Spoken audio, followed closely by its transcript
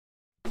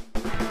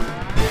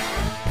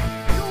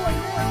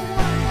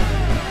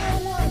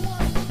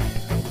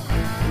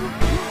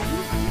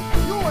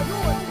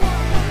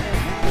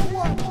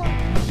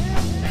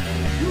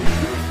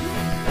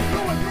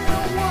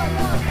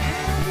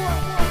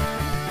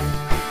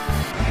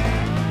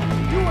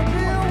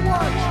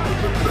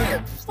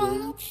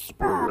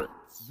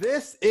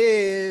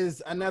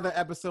another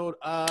episode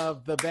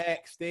of the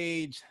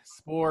Backstage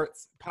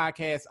Sports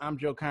Podcast. I'm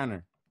Joe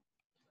Connor.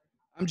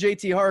 I'm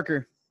JT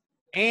Harker.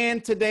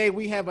 And today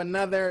we have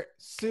another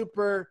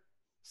super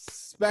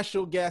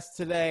special guest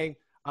today.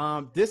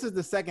 This is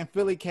the second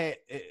Philly cat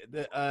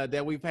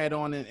that we've had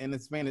on in the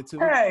span of 2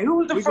 weeks. Hey, who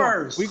was the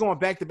first? We're going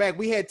back to back.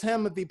 We had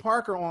Timothy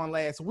Parker on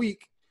last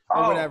week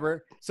or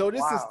whatever. So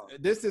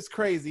this is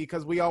crazy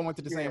because we all went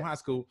to the same high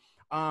school.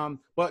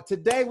 But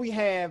today we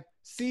have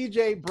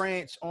CJ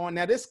Branch on.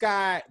 Now this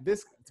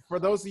for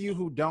those of you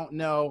who don't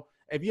know,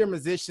 if you're a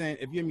musician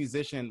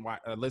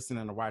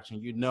listening or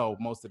watching, you know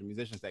most of the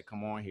musicians that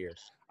come on here.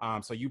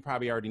 So you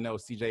probably already know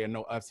CJ or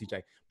know of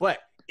CJ. But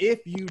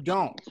if you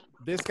don't,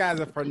 this guy's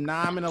a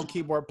phenomenal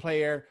keyboard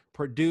player,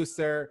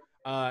 producer.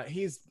 I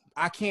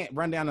can't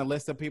run down the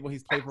list of people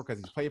he's played for because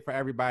he's played for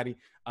everybody,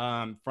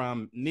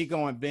 from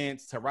Nico and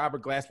Vince to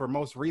Robert Glasper.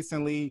 Most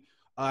recently,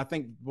 I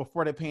think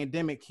before the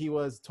pandemic, he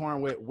was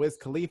touring with Wiz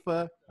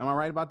Khalifa. Am I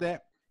right about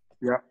that?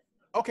 Yeah.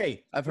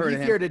 Okay. I've heard of him.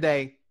 He's here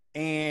today,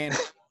 and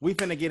we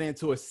finna get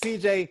into it.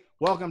 CJ,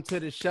 welcome to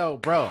the show,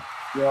 bro.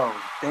 Yo,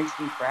 thanks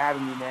for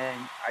having me,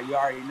 man. You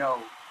already know,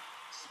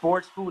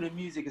 sports, food, and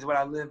music is what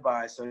I live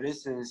by, so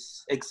this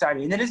is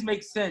exciting. And then this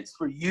makes sense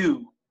for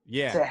you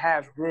to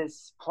have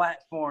this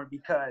platform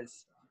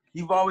because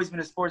you've always been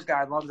a sports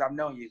guy as long as I've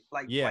known you.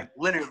 Like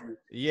literally.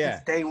 Yeah.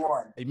 Since day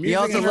one.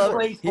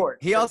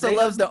 He also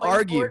loves to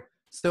argue.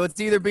 So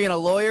it's either being a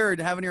lawyer or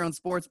having your own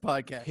sports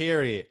podcast.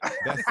 Period.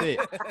 That's it.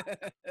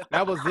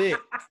 That was it.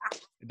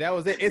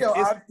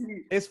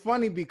 It's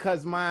funny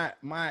because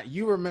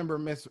you remember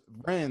Miss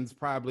Renz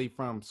probably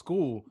from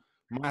school.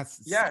 My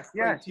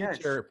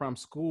teacher from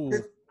school.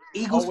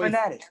 Eagles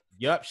fanatic.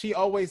 Yep. She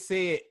always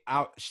said,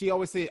 I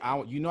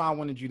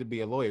wanted you to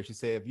be a lawyer. She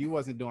said, if you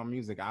wasn't doing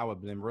music, I would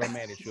have been real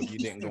mad at you if you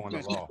didn't go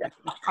into law.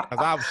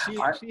 Because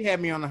she had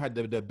me on her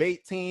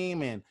debate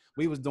team, and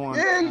we was doing.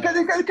 Yeah,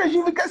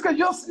 because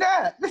you'll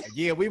snap.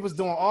 Yeah, we was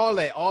doing all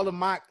that, all the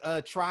mock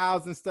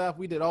trials and stuff.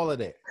 We did all of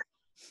that.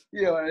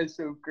 Yeah, that's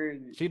so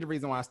crazy. She's the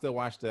reason why I still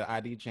watch the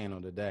ID channel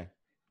today.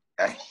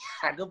 I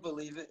don't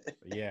believe it.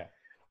 Yeah.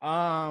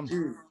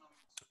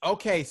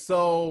 Okay,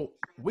 so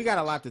we got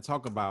a lot to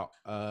talk about.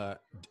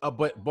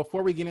 But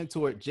before we get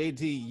into it,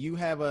 JT, you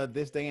have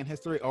this day in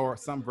history or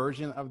some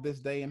version of this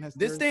day in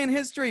history? This day in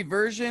history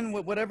version,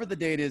 whatever the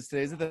date is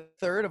today. Is it the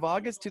 3rd of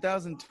August,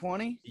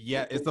 2020?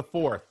 Yeah, it's the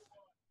 4th.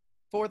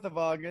 4th of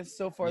August.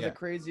 So far, the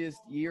craziest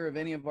year of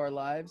any of our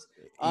lives.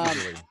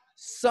 Easily.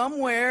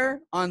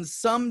 Somewhere on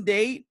some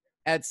date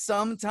at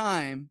some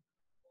time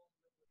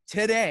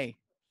today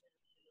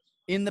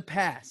in the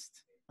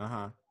past.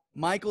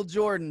 Michael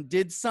Jordan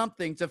did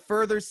something to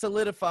further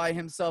solidify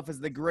himself as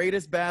the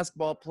greatest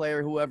basketball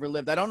player who ever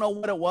lived. I don't know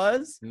what it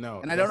was.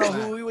 No. And I don't know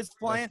who he was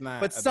playing,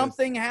 but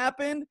something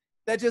happened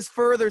that just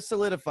further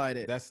solidified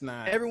it. That's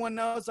not. Everyone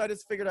knows. So I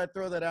just figured I'd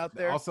throw that out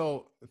there.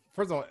 Also,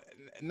 first of all,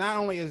 not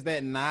only is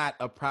that not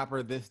a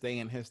proper this day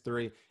in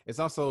history, it's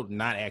also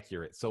not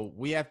accurate. So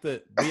we have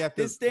to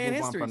this day in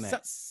history.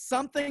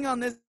 Something on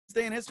this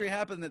day in history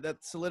happened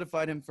that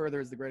solidified him further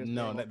as the greatest.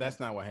 No,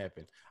 that's not what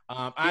happened.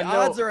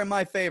 Odds are in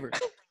my favor.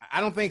 I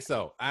don't think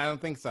so. I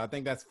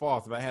think that's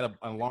false. If I had an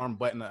alarm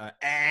button,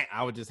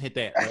 I would just hit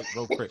that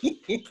real quick.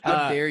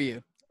 How dare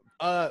you?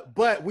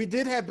 But we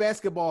did have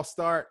basketball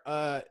start,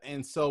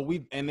 and so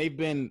they've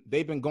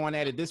been going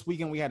at it. This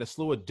weekend we had a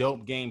slew of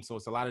dope games, so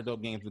it's a lot of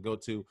dope games to go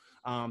to.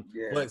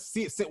 But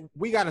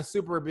we got a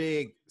super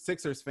big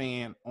Sixers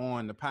fan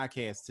on the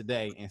podcast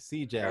today, and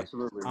CJ.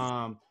 Absolutely.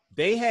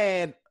 They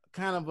had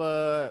kind of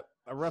a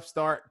rough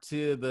start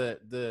to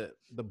the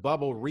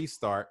bubble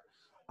restart.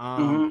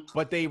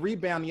 But they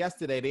rebound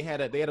yesterday.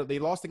 They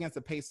lost against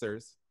the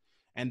Pacers,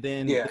 and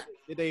then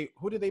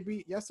who did they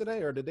beat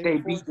yesterday, or did they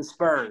beat the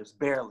Spurs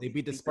barely? They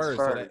beat the Spurs.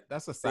 So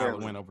that's a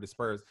solid win over the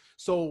Spurs.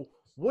 So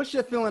what's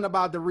your feeling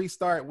about the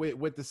restart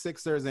with the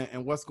Sixers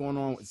and what's going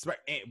on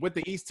with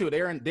the East too?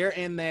 They're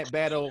in that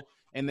battle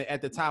and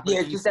at the top of the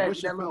East.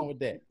 What's your feeling with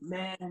that?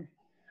 Man,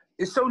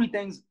 there's so many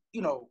things,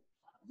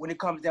 when it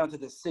comes down to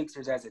the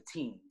Sixers as a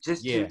team.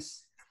 Just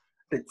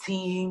the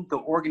team, the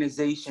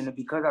organization, and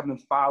because I've been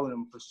following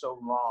them for so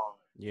long.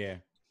 Yeah.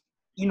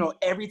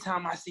 Every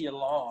time I see a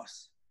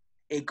loss,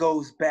 it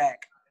goes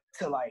back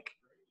to like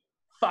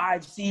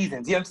 5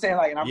 seasons. You know what I'm saying?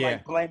 And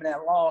I'm blaming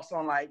that loss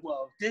on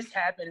this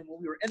happened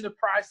when we were in the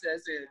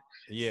process, and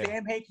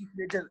Sam Hinkie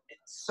did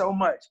so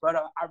much. But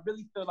I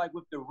really feel like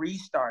with the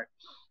restart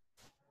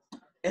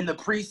in the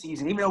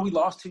preseason, even though we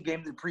lost 2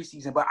 games in the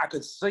preseason, but I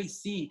could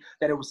see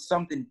that it was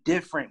something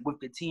different with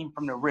the team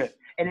from the rip.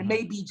 And it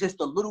may be just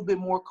a little bit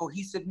more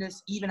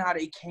cohesiveness, even how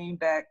they came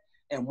back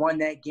and won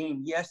that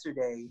game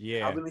yesterday.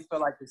 I really feel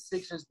like the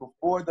Sixers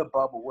before the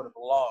bubble would have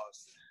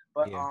lost.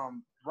 But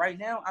right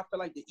now, I feel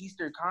like the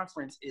Eastern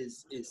Conference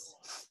is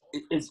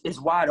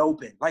wide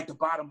open, like the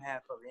bottom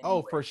half of it.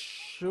 Anyway. Oh, for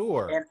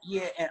sure.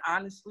 And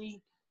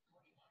honestly,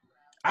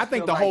 I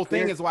think the whole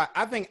thing is why.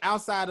 I think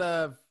outside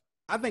of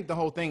think the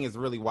whole thing is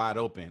really wide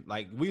open.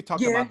 Like we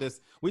talked about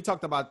this. We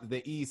talked about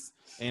the East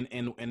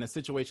and the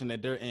situation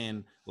that they're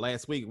in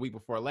last week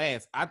before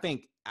last. I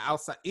think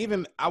outside,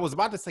 even I was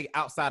about to say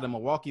outside of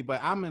Milwaukee,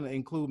 but I'm going to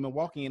include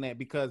Milwaukee in that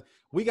because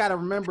we got to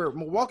remember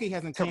Milwaukee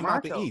hasn't came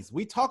out the East.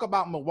 We talk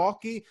about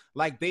Milwaukee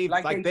like they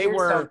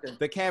were something.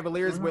 The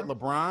Cavaliers with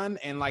LeBron,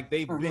 and like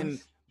they've been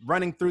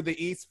running through the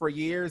East for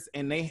years,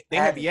 and they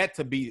have yet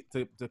to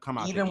come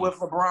out. Even with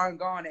LeBron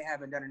gone, they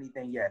haven't done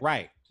anything yet.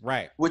 Right.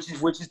 Which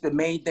is the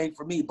main thing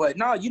for me. But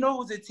no, you know, it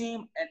was a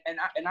team, and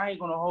I ain't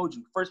gonna hold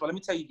you. First of all, let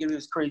me give you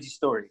this crazy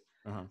story.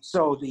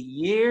 So the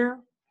year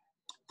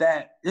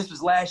that this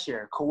was last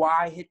year,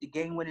 Kawhi hit the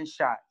game-winning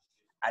shot.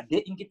 I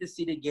didn't get to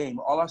see the game.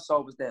 All I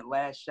saw was that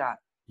last shot.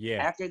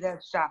 Yeah. After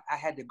that shot, I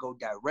had to go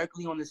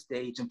directly on the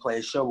stage and play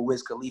a show with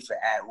Wiz Khalifa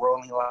at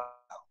Rolling Loud.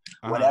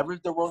 Whatever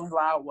the Rolling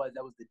Loud was,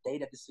 that was the day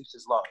that the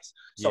Sixers lost.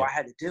 So I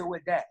had to deal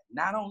with that.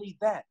 Not only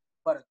that,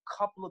 but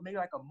maybe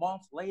like a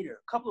month later,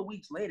 a couple of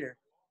weeks later,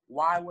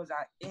 why was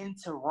I in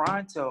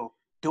Toronto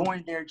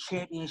during their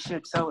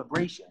championship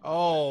celebration?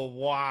 Oh,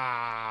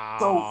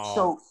 wow.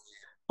 So,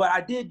 but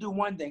I did do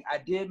one thing. I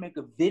did make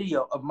a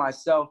video of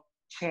myself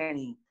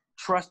chanting,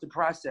 "Trust the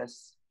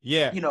process."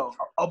 Yeah. You know,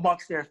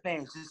 amongst their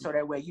fans, just so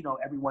that way, you know,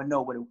 everyone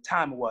know what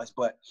time it was.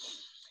 But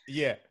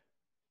yeah.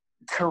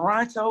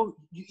 Toronto,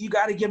 you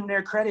got to give them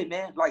their credit,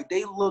 man. Like,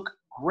 they look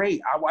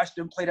great. I watched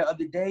them play the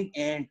other day,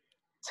 and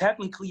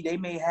technically they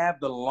may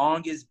have the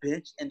longest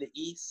bench in the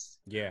East.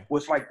 Yeah.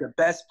 With, like, the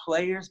best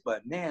players.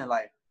 But, man,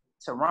 like,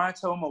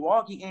 Toronto,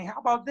 Milwaukee, and how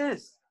about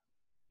this?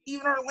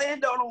 Even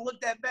Orlando don't look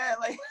that bad.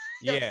 Like,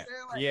 yeah,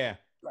 like, yeah.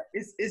 Like,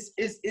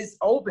 it's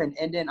open.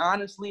 And then,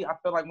 honestly, I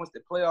feel like once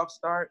the playoffs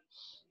start,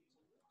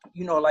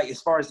 you know, like,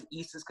 as far as the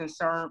East is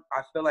concerned,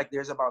 I feel like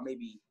there's about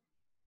maybe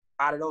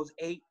out of those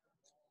 8,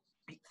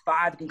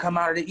 5 can come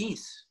out of the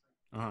East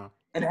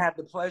and have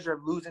the pleasure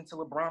of losing to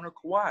LeBron or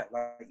Kawhi.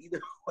 Like, either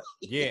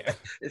way,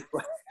 it's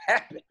what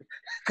happened.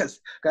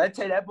 Because I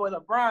tell you, that boy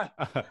LeBron,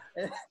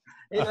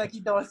 it's like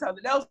he's doing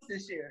something else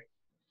this year.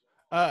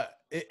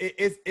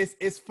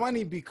 It's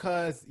funny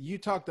because you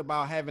talked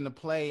about having to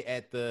play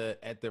at the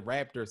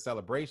Raptors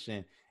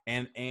celebration,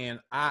 and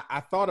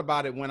I thought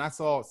about it when I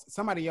saw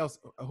somebody else.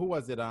 Who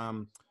was it?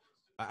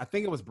 I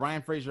think it was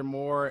Brian Fraser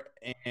Moore,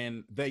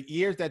 and the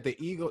year that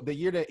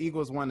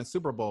Eagles won the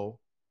Super Bowl,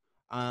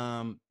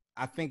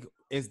 I think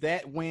is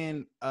that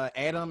when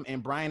Adam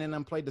and Brian and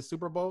them played the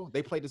Super Bowl?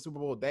 They played the Super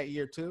Bowl that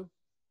year too,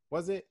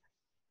 was it?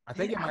 I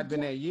think it might have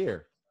been that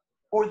year.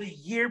 Or the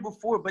year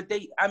before, but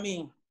that's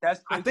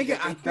crazy.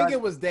 I think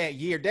it was that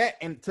year. That,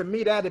 and to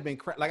me that had been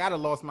like I'd have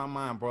lost my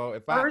mind, bro.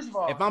 If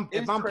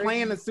I'm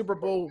playing the Super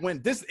Bowl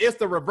when this is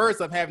the reverse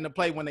of having to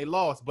play when they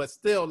lost, but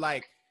still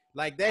like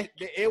that,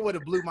 it would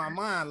have blew my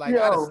mind. Like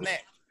I'd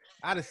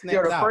have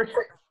snapped out.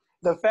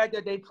 The fact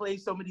that they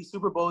played so many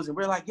Super Bowls and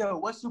we're like, yo,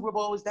 what Super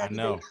Bowl is that?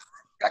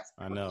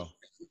 I know.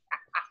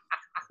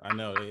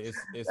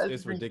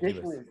 It's ridiculous.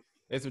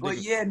 It's ridiculous. But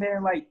yeah,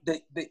 man, like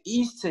the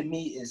East to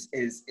me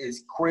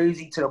is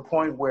crazy to the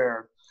point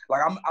where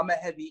like I'm a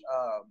heavy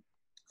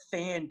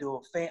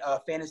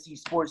fantasy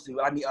sports dude.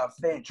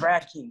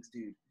 DraftKings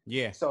dude.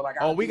 Yeah. So like,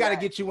 we got to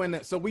get you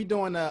in. So we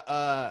doing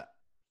a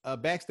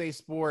Backstage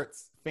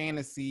Sports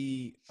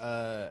fantasy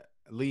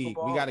league.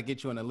 We got to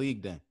get you in a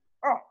league then.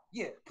 Oh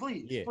yeah,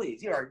 please. You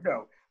already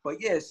know. But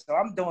yeah, so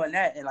I'm doing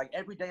that, and like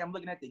every day I'm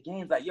looking at the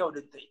games. Like, yo,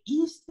 the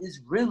East is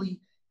really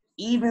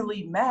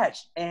evenly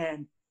matched,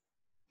 and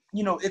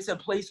you know, it's a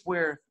place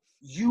where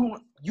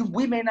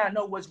we may not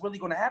know what's really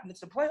going to happen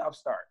until the playoffs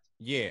start.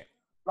 Yeah.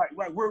 Like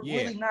we're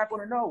really not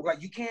going to know.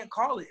 Like, you can't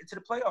call it until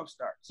the playoffs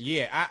starts.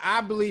 Yeah, I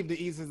believe the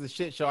East is a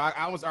shit show.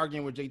 I was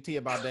arguing with JT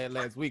about that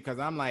last week because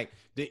I'm like,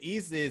 the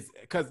East is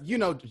 – because, you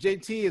know,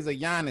 JT is a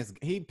Giannis.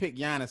 He picked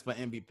Giannis for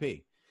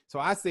MVP. So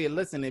I said,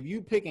 listen, if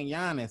you picking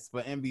Giannis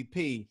for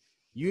MVP,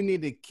 you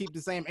need to keep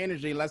the same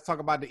energy. Let's talk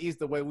about the East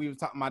the way we were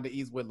talking about the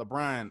East with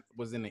LeBron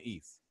was in the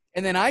East.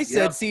 And then I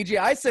said, CJ,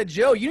 I said,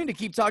 Joe, you need to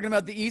keep talking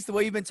about the East the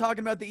way you've been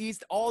talking about the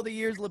East all the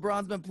years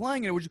LeBron's been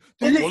playing it. Well,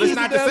 it's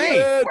not the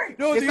same.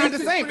 No, it's not the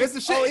same. It's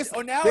the shit.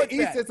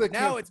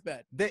 Now it's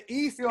bad. The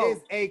East is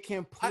a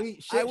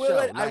complete shit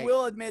show. I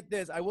will admit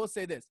this. I will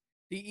say this.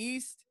 The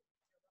East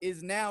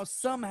is now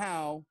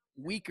somehow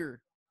weaker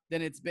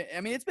than it's been.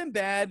 I mean, it's been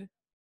bad.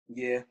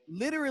 Yeah.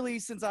 Literally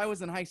since I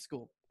was in high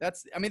school.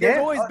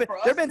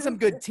 There've been some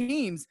good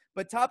teams,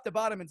 but top to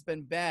bottom it's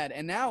been bad,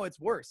 and now it's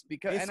worse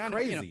because it's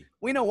crazy. You know,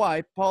 we know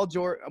why. Paul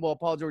George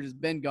has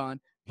been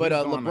gone, but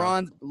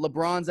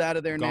LeBron's out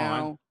of there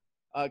now.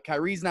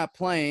 Kyrie's not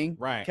playing.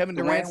 Right. Kevin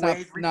Durant's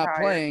not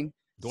playing.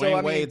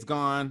 Dwayne Wade's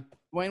gone.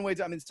 Dwayne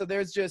Wade's. I mean, so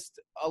there's just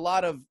a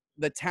lot of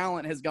the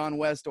talent has gone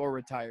west or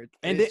retired,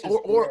 and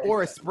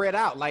or it's spread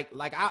out.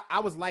 Like I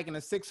was liking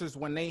the Sixers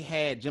when they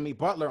had Jimmy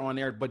Butler on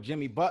there, but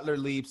Jimmy Butler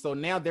leaves, so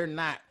now they're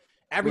not.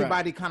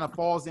 Everybody kind of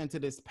falls into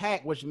this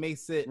pack, which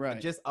makes it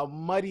just a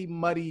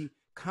muddy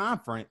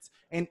conference.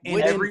 And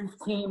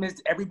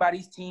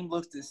everybody's team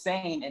looks the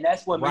same, and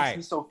that's what makes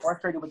me so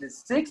frustrated with the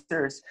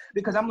Sixers,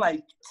 because I'm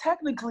like,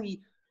 technically,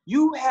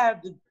 you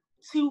have the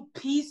two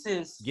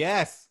pieces.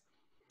 Yes.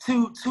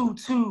 no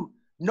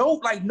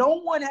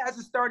one has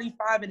a starting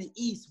five in the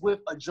East with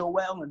a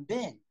Joel and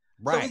Ben.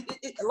 Right. So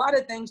a lot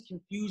of things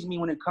confuse me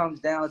when it comes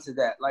down to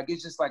that. Like,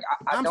 it's just like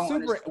I don't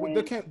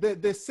understand.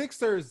 The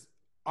Sixers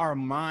are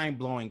mind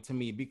blowing to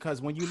me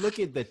because when you look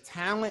at the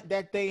talent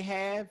that they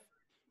have,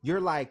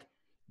 you're like,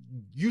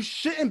 you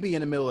shouldn't be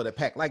in the middle of the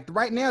pack. Like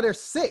right now, they're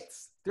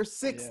sixth. They're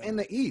sixth in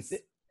the East.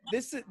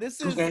 This is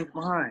 2 games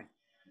behind.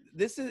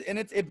 This is, and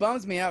it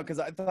bums me out because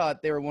I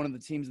thought they were one of the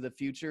teams of the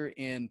future.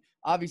 And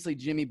obviously,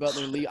 Jimmy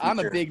Butler Lee. I'm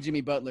a big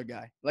Jimmy Butler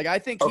guy. Like, I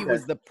think he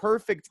was the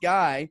perfect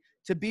guy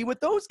to be with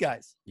those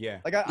guys. Yeah.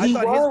 Like, I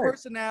thought his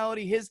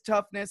personality, his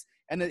toughness,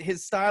 and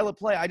his style of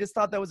play, I just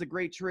thought that was a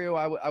great trio.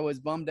 I was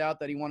bummed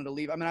out that he wanted to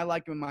leave. I mean, I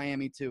like him in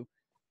Miami too.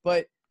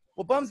 But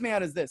what bums me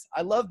out is this.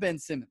 I love Ben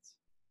Simmons,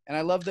 and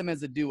I love them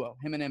as a duo,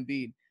 him and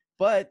Embiid.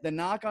 But the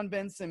knock on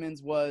Ben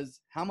Simmons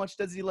was, how much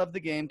does he love the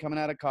game coming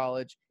out of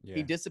college? Yeah.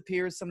 He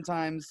disappears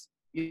sometimes,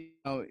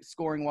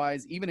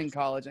 scoring-wise, even in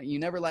college. You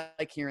never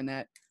like hearing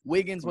that.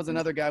 Wiggins was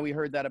another guy we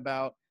heard that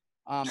about.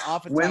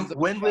 Oftentimes,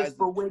 winless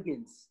for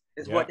Wiggins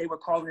is what they were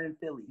calling in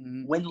Philly.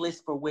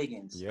 Winless for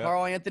Wiggins. Yep.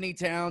 Karl Anthony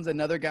Towns,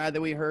 another guy that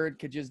we heard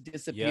could just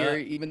disappear,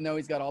 even though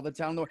he's got all the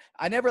talent in the world.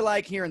 I never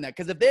like hearing that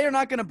because if they're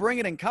not going to bring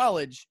it in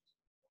college,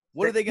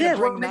 what are they going to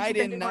bring night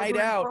in, night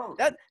out?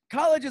 That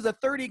college is a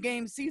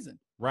 30-game season.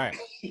 Right.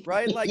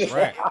 Like,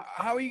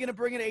 how are you going to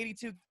bring it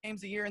 82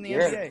 games a year in the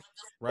NBA?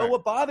 Right. But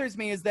what bothers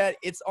me is that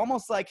it's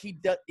almost like he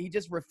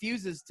just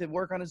refuses to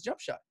work on his jump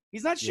shot.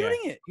 He's not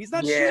shooting it. He's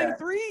not shooting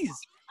threes.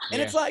 And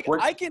it's like,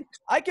 I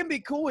can be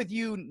cool with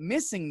you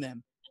missing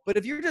them. But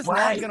if you're just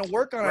not going to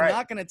work on it,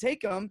 not going to take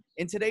them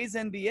in today's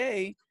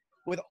NBA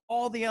with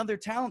all the other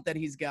talent that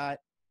he's got.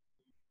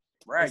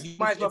 Right. You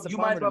might as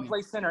well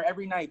play center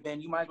every night, Ben.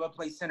 You might as well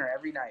play center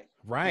every night.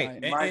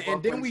 Right.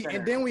 And then we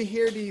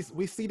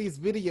see these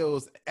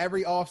videos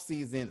every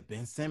offseason.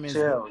 Ben Simmons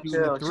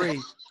shooting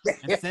three.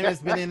 Ben Simmons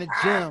been in the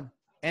gym.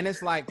 And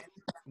it's like,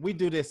 we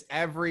do this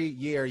every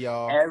year,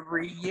 y'all.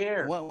 Every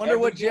year. I wonder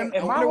what gym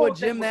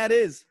that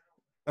is.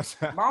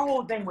 My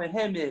whole thing with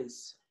him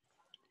is,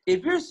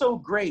 if you're so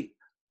great,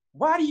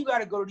 why do you got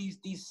to go to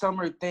these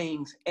summer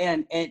things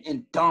and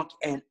dunk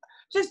and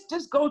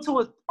just go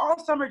to all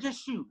summer,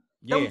 just shoot.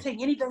 Don't take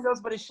anything else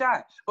but a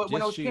shot. But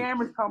when those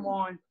cameras come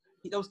on,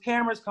 it's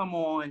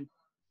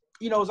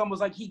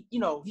almost like he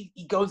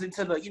goes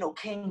into the,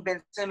 King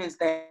Ben Simmons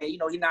thing, he's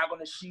not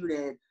going to shoot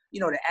and,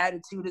 the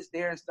attitude is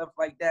there and stuff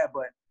like that.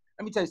 But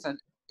let me tell you something.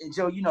 And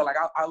Joe, like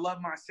I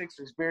love my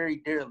Sixers very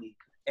dearly.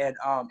 And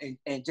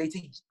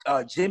JT,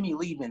 Jimmy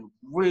leaving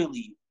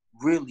really,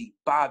 really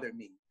bothered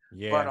me.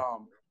 Yeah. But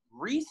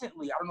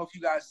recently, I don't know if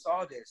you guys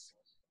saw this,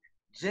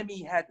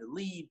 Jimmy had to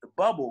leave the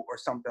bubble or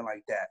something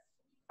like that.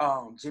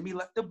 Jimmy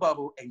left the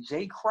bubble, and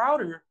Jay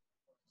Crowder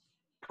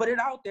put it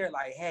out there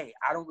like, hey,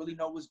 I don't really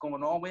know what's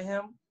going on with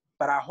him,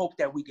 but I hope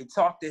that we can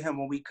talk to him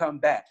when we come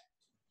back.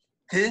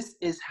 This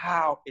is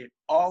how it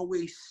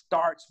always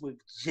starts with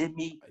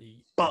Jimmy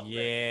Butler.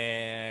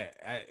 Yeah,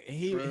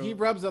 he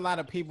rubs a lot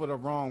of people the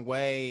wrong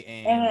way.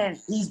 And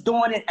he's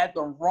doing it at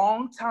the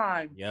wrong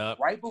time,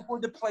 right before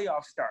the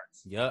playoff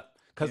starts. Yep.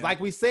 Because like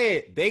we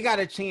said, they got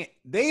a chance.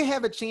 They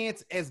have a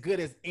chance as good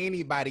as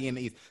anybody in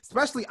the East.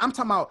 Especially, I'm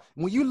talking about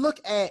when you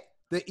look at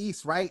the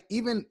East, right?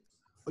 Even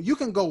you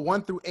can go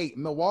 1 through 8.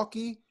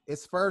 Milwaukee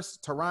is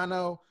first,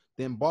 Toronto,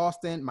 then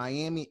Boston,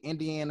 Miami,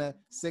 Indiana,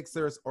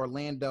 Sixers,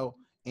 Orlando,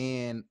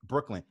 and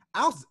Brooklyn.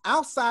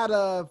 Outside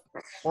of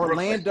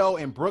Orlando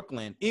and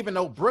Brooklyn, even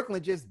though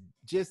Brooklyn just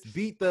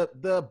beat the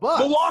Bucks.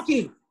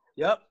 Milwaukee.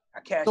 Yep.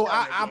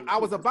 I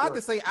was about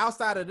to say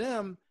outside of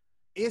them,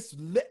 it's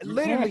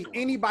literally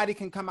anybody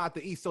can come out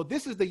the East. So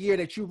this is the year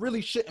that you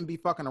really shouldn't be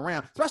fucking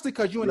around, especially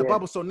because you're in the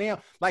bubble. So now,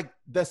 like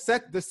the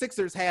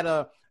Sixers had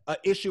a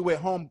issue with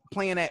home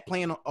playing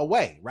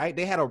away, right?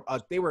 They had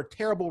they were a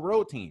terrible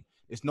road team.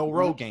 It's no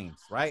road games,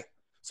 right?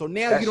 So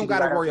now you don't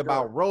got to worry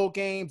about road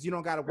games. You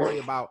don't got to worry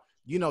about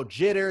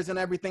jitters and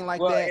everything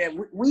like that. Yeah,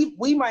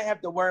 we might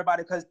have to worry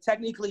about it because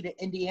technically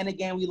the Indiana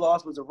game we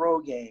lost was a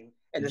road game,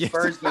 and the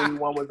Spurs game we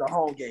won was a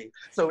home game.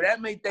 So that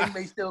may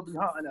still be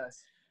haunting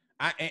us.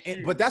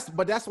 But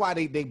that's why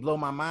they blow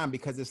my mind,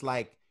 because it's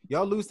like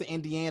y'all lose to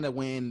Indiana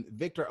when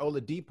Victor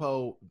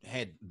Oladipo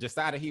had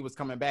decided he was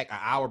coming back an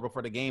hour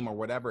before the game or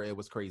whatever. It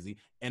was crazy.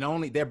 And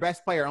only their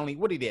best player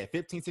what he did,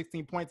 15,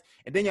 16 points.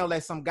 And then y'all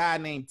let some guy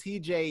named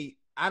TJ,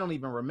 I don't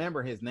even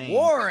remember his name.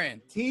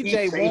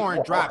 TJ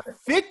Warren dropped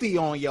 50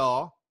 on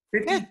y'all.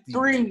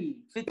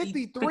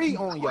 53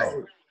 on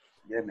y'all.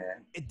 Yeah,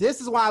 man. This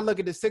is why I look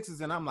at the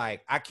Sixers and I'm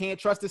like, I can't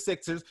trust the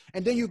Sixers.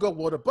 And then you go,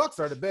 well, the Bucks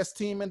are the best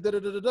team, and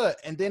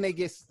and then they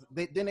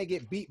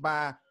get beat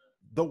by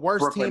the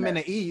worst Brooklyn team in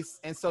the East.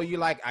 And so you're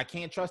like, I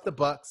can't trust the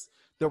Bucks.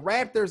 The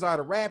Raptors are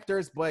the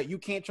Raptors, but you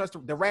can't trust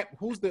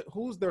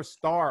who's their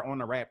star on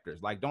the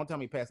Raptors? Like, don't tell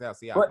me Pascal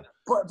Siakam.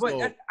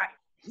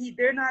 They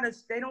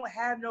don't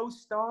have no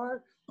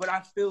star. But I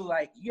feel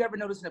like, you ever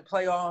notice in the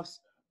playoffs?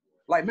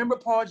 Like, remember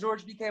Paul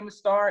George became a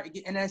star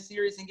in that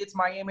series against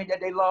Miami that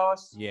they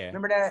lost? Yeah.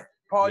 Remember that?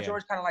 Paul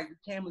George kind of like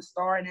became a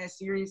star in that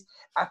series.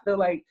 I feel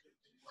like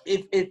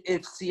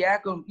if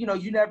Siakam,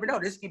 you never know.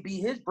 This could be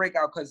his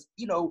breakout because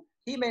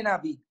he may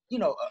not be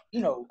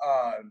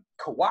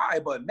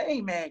Kawhi, but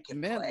main man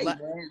can play.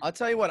 Man. I'll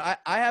tell you what, I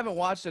haven't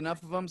watched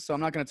enough of them, so I'm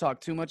not going to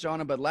talk too much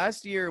on him. But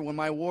last year when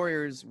my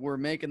Warriors were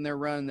making their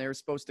run, they were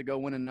supposed to go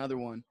win another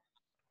one.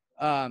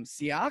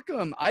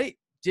 Siakam, I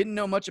didn't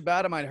know much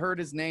about him. I'd heard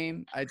his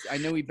name. I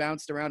know he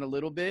bounced around a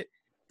little bit,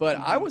 but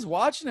I was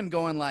watching him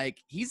going like,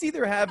 he's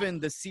either having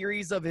the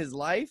series of his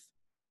life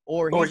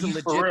or he's a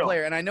legit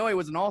player. And I know he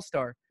was an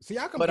all-star.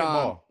 Siakam can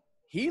ball.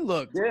 He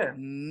looked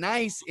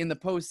nice in the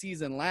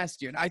postseason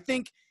last year. And I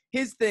think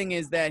his thing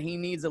is that he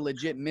needs a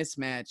legit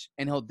mismatch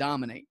and he'll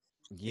dominate.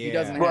 Yeah. He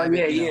doesn't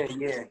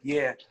have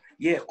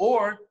Yeah.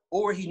 Or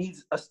he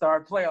needs a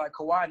star player like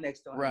Kawhi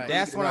next to him. Right.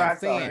 That's what I'm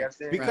saying.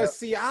 Because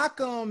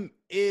Siakam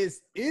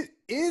is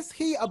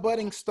he a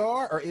budding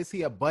star or is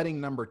he a budding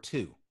number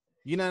 2?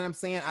 You know what I'm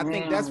saying? I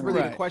think that's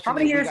really the question. How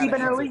many years he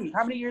been in the league?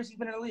 How many years he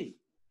been in the league?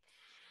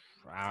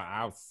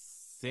 I was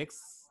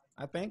 6,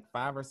 I think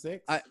 5 or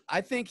 6.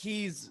 I think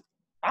he's.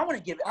 I want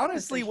to give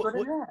honestly what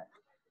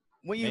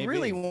you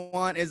really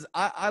want is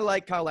I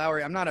like Kyle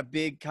Lowry. I'm not a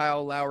big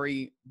Kyle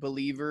Lowry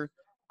believer.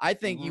 I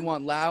think you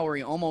want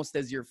Lowry almost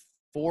as your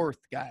 4th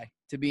guy,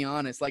 to be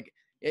honest. Like,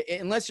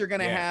 unless you're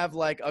going to have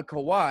like a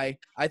Kawhi,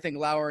 I think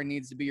Lowry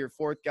needs to be your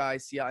 4th guy,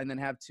 and then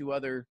have 2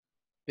 other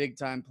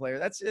big-time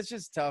players. It's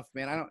just tough,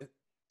 man.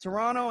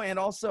 Toronto, and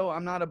also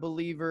I'm not a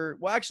believer.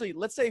 Well, actually,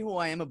 let's say who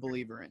I am a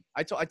believer in.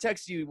 I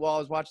texted you while I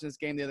was watching this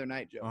game the other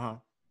night, Joe. Uh-huh.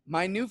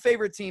 My new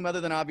favorite team,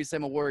 other than obviously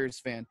I'm a Warriors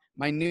fan,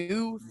 my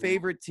new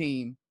favorite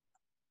team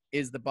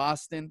is the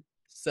Boston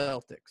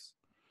Celtics.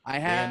 I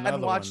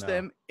hadn't watched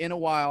them in a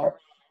while.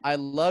 I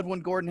loved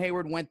when Gordon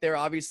Hayward went there.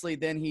 Obviously,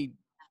 then he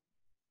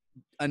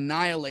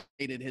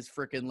annihilated his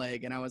freaking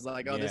leg, and I was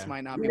like, this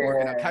might not be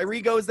working out.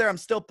 Kyrie goes there. I'm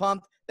still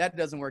pumped. That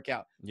doesn't work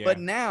out. Yeah. But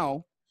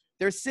now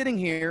they're sitting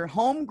here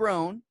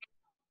homegrown,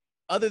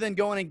 other than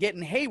going and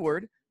getting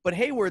Hayward. But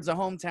Hayward's a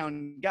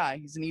hometown guy.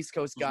 He's an East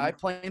Coast guy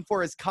playing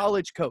for his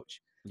college coach.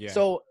 Yeah.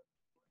 So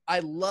I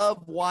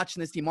love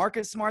watching this team.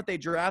 Marcus Smart, they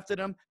drafted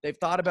him. They've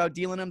thought about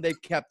dealing him.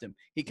 They've kept him.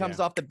 He comes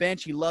off the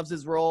bench. He loves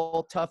his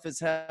role, tough as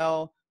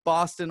hell.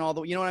 Boston,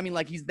 you know what I mean?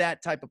 Like, he's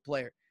that type of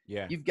player.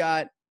 Yeah. You've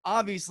got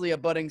obviously a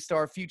budding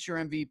star, future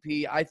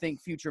MVP, I think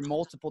future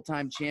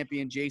multiple-time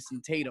champion Jason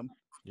Tatum.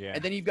 Yeah.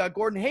 And then you've got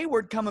Gordon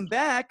Hayward coming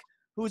back,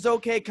 who's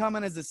okay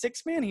coming as a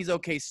 6th man. He's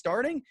okay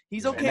starting.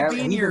 He's okay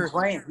being your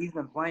 – He's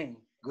been playing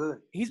good.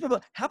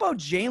 How about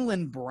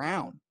Jaylen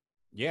Brown?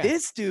 Yeah.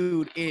 This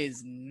dude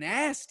is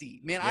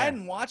nasty. Man, I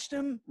hadn't watched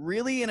him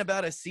really in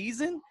about a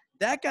season.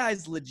 That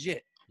guy's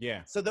legit.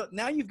 Yeah. So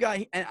now you've got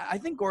 – and I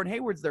think Gordon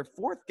Hayward's their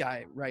 4th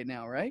guy right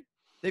now, right?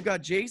 They've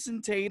got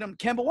Jason Tatum,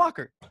 Kemba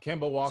Walker.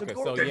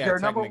 So their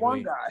number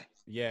 1 guy.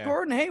 Yeah.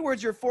 Gordon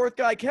Hayward's your 4th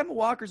guy. Kemba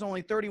Walker's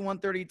only 31,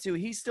 32.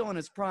 He's still in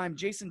his prime.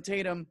 Jason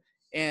Tatum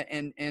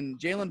and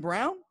Jaylen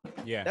Brown?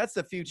 Yeah. That's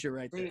the future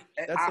right there.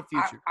 That's the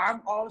future.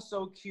 I'm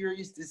also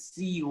curious to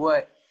see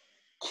what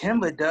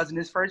Kemba does in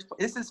his first –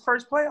 it's his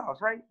first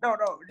playoffs, right? No.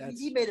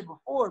 He made it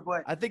before,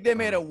 but – I think they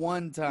made it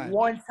one time.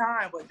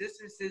 But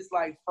this is his,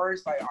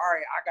 first, all right,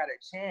 I got a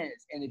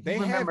chance. And if they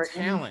you remember –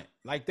 talent.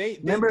 They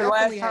remember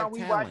last time we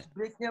talent. watched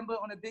Big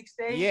Kemba on a big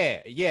stage?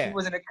 Yeah. He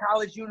was in a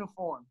college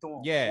uniform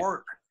doing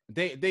work.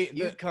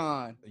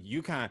 UConn.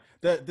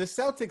 The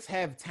Celtics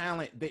have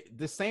talent.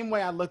 The same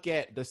way I look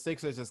at the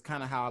Sixers is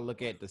kind of how I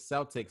look at the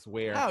Celtics.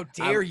 Where how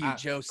dare you,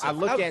 Joseph?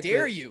 How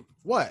dare you?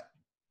 What?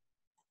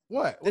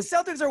 The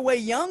Celtics are way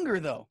younger,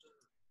 though.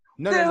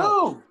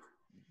 No.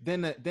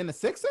 Than the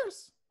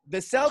Sixers? The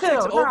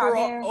Celtics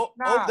overall,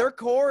 their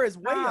core is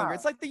way younger.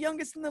 It's like the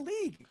youngest in the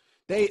league.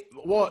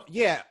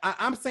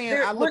 I'm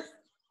saying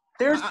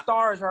their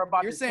stars are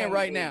about. You're saying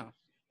right now.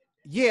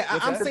 Yeah,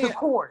 I'm saying the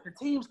core. The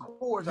team's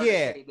cores are the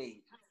same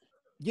age.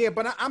 Yeah,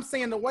 but I'm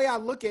saying the way I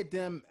look at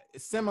them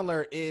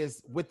similar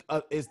is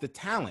is the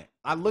talent.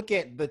 I look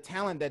at the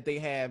talent that they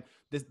have.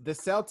 The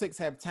Celtics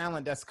have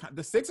talent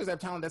the Sixers have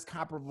talent that's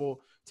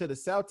comparable to the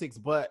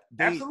Celtics, but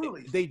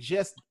they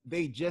just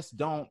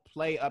don't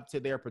play up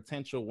to their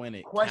potential when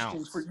it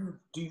counts.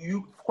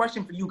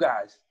 Question for you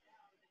guys.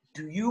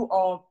 Do you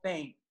all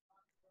think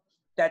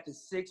that the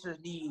Sixers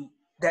need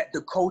that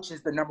the coach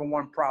is the number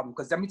 1 problem?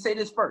 Because let me say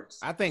this first.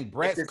 I think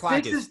Brett's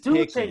clock is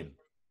ticking.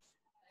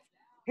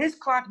 His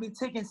clock been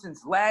ticking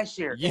since last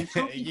year. And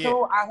truth be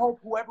told, I hope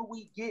whoever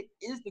we get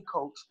is the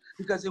coach,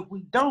 because if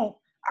we don't,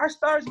 our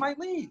stars might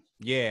leave.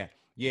 Yeah.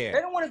 They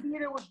don't want to be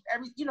there with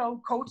every,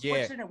 coach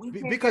switching and we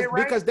can't get it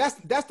right. Because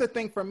that's the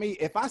thing for me.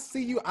 If I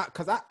see you,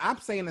 because I'm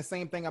saying the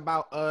same thing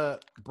about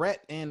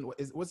Brett and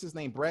what's his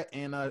name? Brett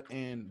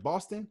and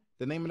Boston.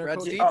 The name of their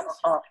coach?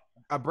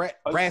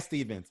 Brad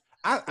Stevens.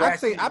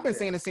 I've been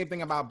saying the same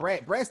thing about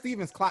Brad. Brad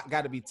Stevens' clock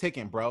got to be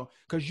ticking, bro.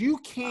 Because you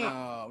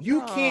can't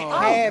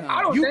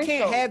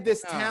have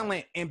this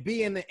talent and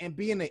be in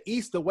the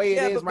East the way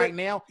it is right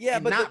now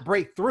and not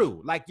break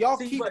through. Like y'all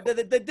keep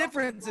the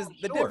difference is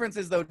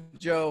though,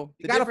 Joe.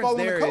 The difference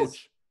there is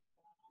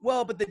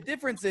but the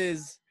difference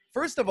is,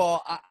 first of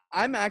all,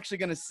 I'm actually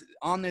gonna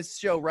on this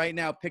show right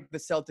now pick the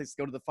Celtics to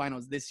go to the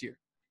finals this year.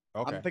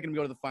 I'm picking them to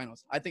go to the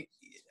finals. I think,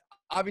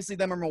 obviously,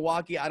 them or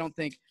Milwaukee. I don't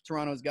think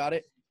Toronto's got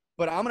it.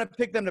 But I'm going to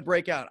pick them to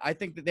break out. I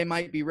think that they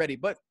might be ready.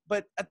 But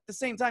at the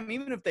same time,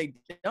 even if they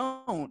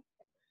don't,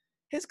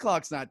 his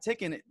clock's not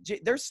ticking.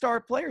 Their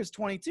star player is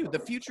 22. The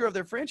future of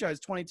their franchise is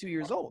 22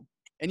 years old.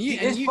 And you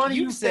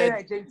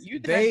said you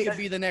think they could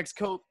be the next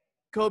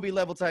Kobe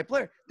level type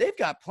player. They've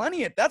got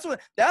plenty of.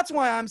 That's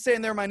why I'm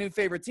saying they're my new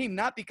favorite team,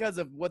 not because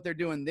of what they're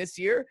doing this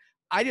year.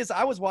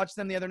 I was watching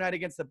them the other night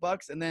against the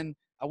Bucks, and then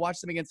I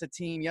watched them against a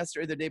team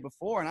yesterday, the day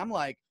before, and I'm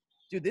like,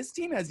 dude, this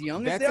team as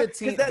young as they are,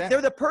 because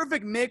they're the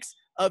perfect mix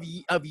of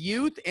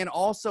youth and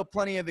also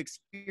plenty of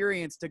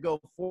experience to go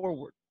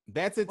forward.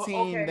 That's a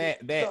team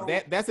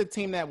that's a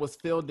team that was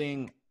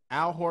fielding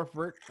Al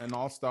Horford, an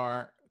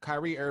all-star,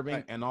 Kyrie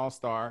Irving, an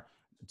all-star,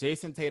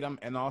 Jason Tatum,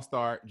 an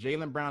all-star,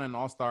 Jaylen Brown, an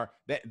all-star.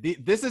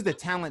 This is the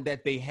talent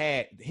that they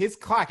had. His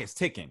clock is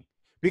ticking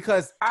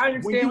because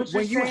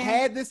when you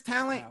had this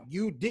talent,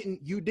 you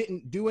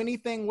didn't do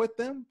anything with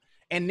them,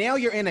 and now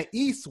you're in an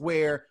East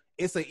where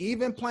it's an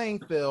even playing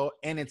field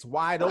and it's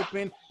wide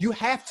open. You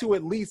have to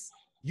at least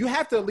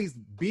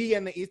be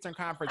in the Eastern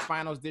Conference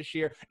Finals this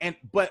year.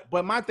 But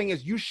my thing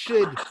is you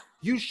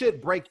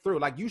should break through.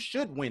 Like, you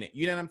should win it.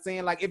 You know what I'm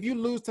saying? Like, if you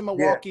lose to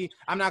Milwaukee,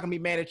 I'm not gonna be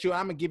mad at you.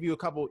 I'm gonna give you a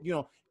couple,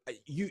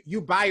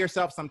 you buy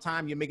yourself some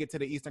time, you make it to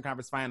the Eastern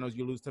Conference Finals,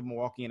 you lose to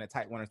Milwaukee in a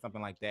tight one or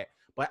something like that.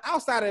 But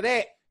outside of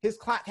that, his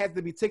clock has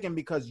to be ticking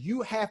because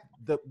you have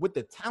with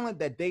the talent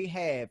that they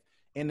have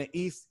in the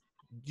East,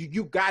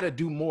 you got to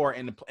do more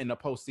in the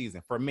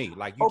postseason for me.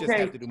 Like, you just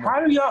have to do more.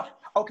 How do y'all?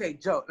 Okay,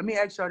 Joe, let me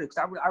ask y'all this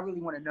because I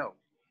really want to know.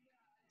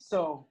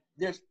 So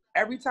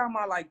every time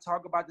I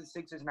talk about the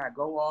Sixers and I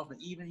go off, and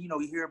even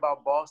we hear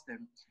about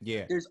Boston.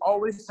 Yeah. There's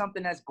always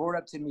something that's brought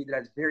up to me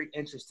that's very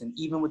interesting,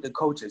 even with the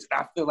coaches.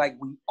 And I feel like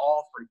we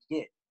all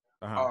forget,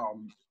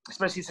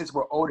 especially since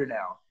we're older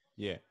now.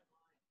 Yeah.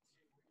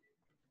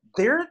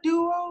 Their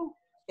duo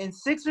and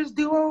Sixers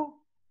duo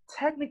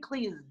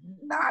technically is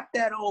not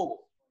that old.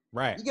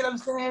 Right. You get what I'm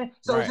saying?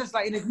 So it's just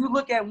and if you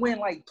look at when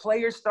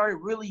players started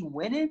really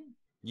winning,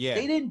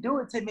 they didn't do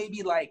it to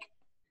maybe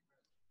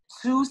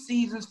 2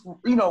 seasons,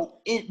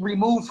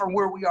 removed from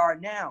where we are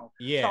now.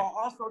 Yeah. So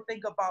I also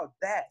think about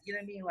that. You know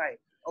what I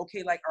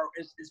mean?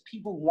 Is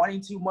people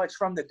wanting too much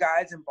from the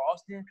guys in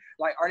Boston?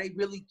 Are they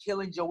really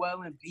killing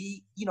Joel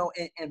Embiid,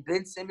 and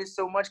Ben Simmons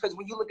so much? Because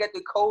when you look at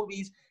the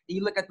Kobe's and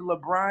you look at the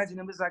LeBrons, and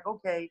it's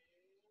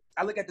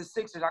I look at the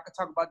Sixers, I could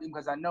talk about them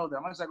because I know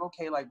them. I was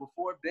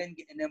before Ben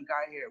and them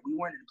got here, we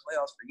weren't in the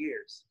playoffs for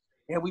years.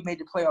 And we made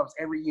the playoffs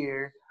every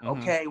year.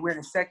 Mm-hmm. Okay, we're in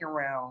the second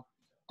round.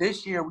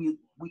 This year, we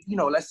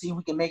let's see if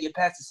we can make it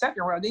past the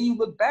second round. Then you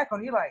look back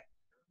on it, you're like,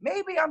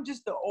 maybe I'm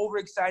just the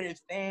overexcited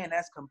fan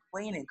that's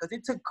complaining because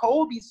it took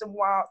Kobe some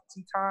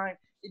time.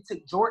 It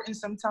took Jordan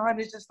some time.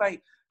 It's just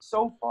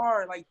so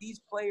far,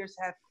 these players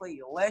have played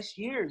less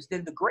years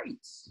than the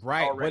greats.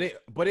 Right, already.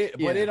 but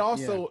it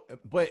also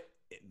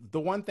the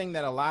one thing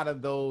that a lot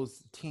of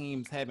those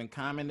teams have in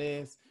common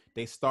is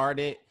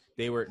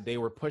they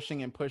were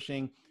pushing and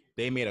pushing.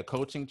 They made a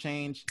coaching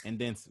change and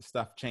then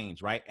stuff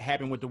changed, right? It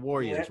happened with the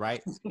Warriors,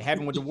 right? It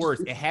happened with the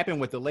Warriors. It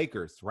happened with the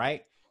Lakers,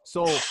 right?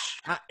 So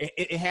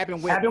it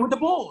happened with the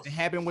Bulls. It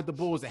happened with the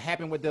Bulls. It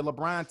happened with the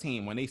LeBron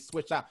team when they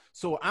switched out.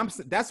 So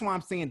that's why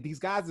I'm saying these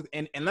guys,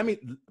 and let me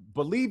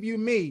believe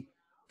me,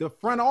 the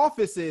front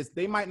offices,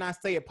 they might not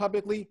say it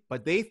publicly,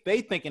 but they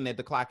thinking that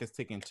the clock is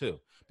ticking too,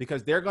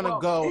 because they're gonna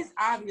go.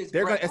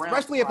 They're gonna,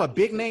 especially if a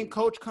big name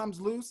coach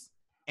comes loose,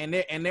 and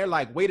they're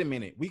like, wait a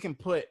minute, we can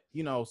put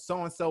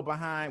so and so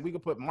behind. We can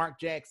put Mark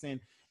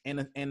Jackson in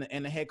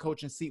the head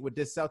coaching seat with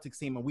this Celtics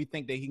team, and we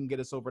think that he can get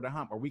us over the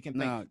hump, or we can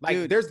think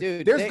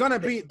there's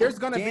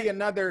gonna be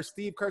another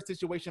Steve Kerr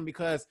situation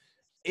because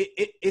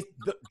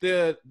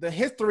the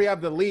history of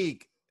the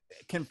league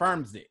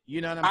confirms it.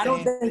 You know what I'm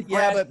saying?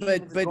 I don't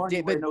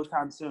think but no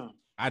time soon.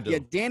 I do. Yeah,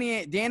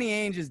 Danny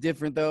Ainge is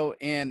different though,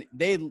 and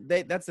they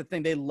that's the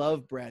thing. They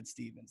love Brad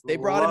Stevens. They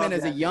brought him in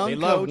as a young coach.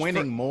 They love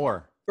winning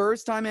more.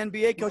 First time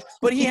NBA coach,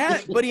 but he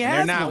has.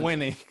 They're not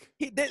winning.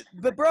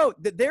 But bro,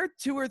 they're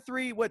 2 or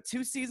 3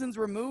 2 seasons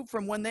removed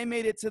from when they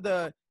made it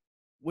to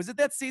was it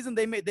that season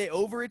they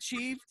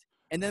overachieved?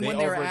 And then when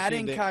they were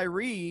adding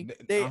Kyrie,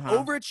 they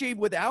overachieved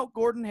without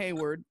Gordon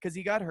Hayward because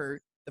he got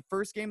hurt the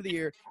first game of the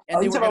year,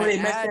 and they were going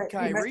to add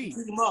Kyrie.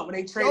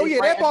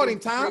 That bought him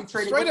time.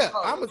 Straight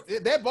up,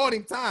 that bought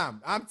him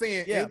time. I'm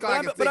saying,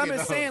 but I'm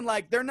just saying,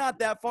 they're not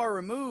that far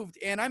removed.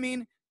 And I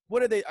mean,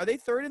 what are they? Are they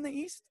third in the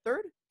East?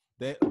 Third?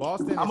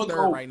 Boston is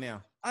third right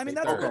now. I mean,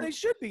 that's where they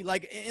should be.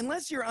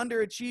 Unless you're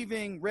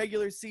underachieving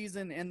regular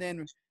season, and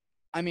then,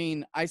 I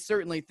mean, I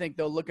certainly think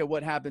they'll look at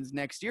what happens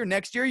next year.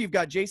 Next year, you've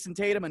got Jason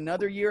Tatum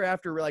another year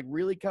after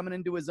really coming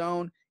into his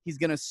own. He's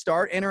going to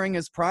start entering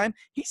his prime.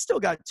 He's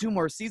still got 2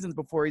 more seasons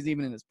before he's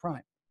even in his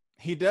prime.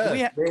 He does.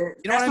 You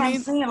know what I mean?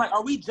 I'm saying. Like,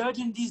 are we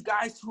judging these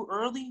guys too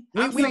early?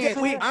 I'm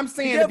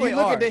saying if you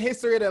look at the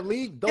history of the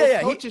league,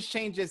 those coaches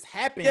changes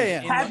happen.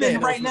 Happen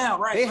right now,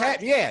 right?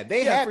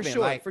 They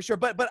happen. For sure.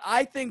 But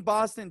I think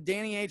Boston,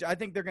 Danny Ainge, I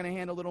think they're going to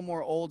handle a little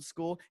more old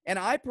school, and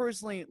I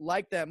personally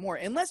like that more.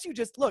 Unless you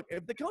just look,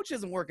 if the coach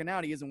isn't working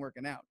out, he isn't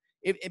working out.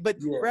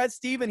 Brad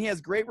Stevens, he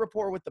has great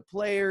rapport with the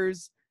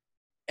players.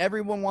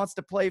 Everyone wants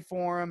to play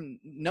for him.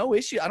 No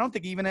issue. I don't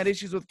think he even had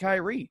issues with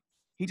Kyrie.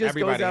 He just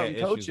goes out and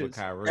coaches.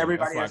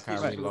 Everybody has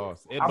Kyrie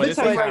lost. I'm going to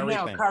tell you right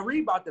now,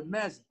 Kyrie about to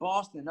mess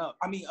Boston up.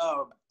 I mean,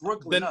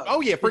 Brooklyn up. Oh,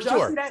 yeah, for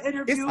sure. See that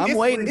interview? I'm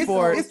waiting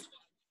for it.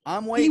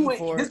 I'm waiting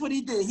for it. This is what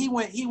he did. He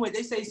went.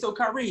 They say, so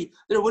Kyrie,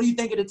 what do you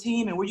think of the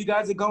team and where you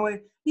guys are going?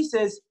 He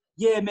says,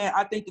 yeah, man,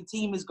 I think the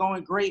team is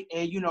going great.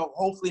 And,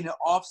 hopefully in the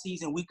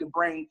offseason we could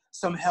bring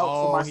some help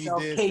for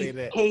myself,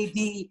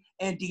 KD,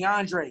 and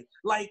DeAndre.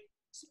 Like,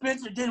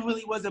 Spencer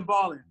wasn't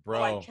balling,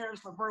 bro. Like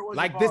Karis LeVert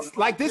wasn't balling.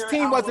 Like this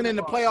team wasn't in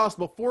the playoffs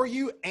before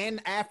you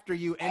and after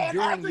you and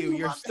during you.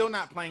 You're still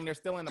not playing. They're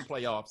still in the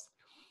playoffs.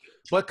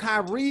 But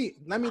Kyrie,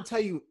 let me tell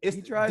you, this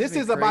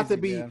is about to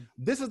be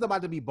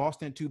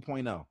Boston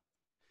 2.0.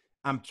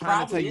 I'm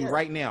trying to tell you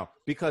right now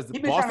because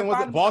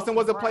Boston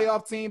was a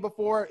playoff team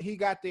before he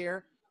got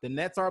there. The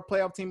Nets are a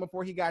playoff team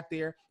before he got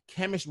there.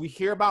 Chemistry,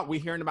 we're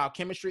hearing about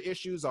chemistry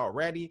issues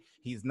already.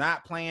 He's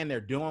not playing. They're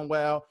doing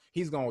well.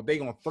 They're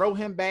gonna throw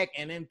him back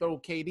and then throw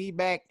KD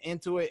back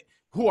into it,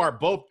 who are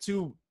both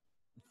two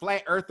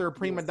flat earther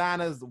prima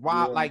donnas.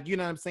 Wild, like, you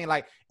know what I'm saying?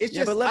 Like, it's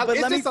just a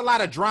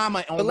lot of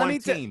drama on one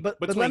team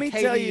between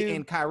KD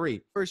and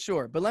Kyrie. For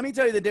sure. But let me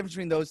tell you the difference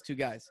between those two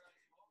guys.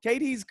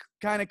 KD's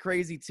kind of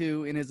crazy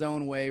too in his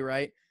own way,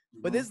 right?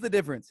 But this is the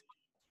difference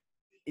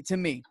to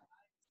me.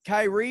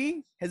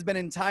 Kyrie has been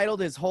entitled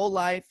his whole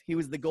life. He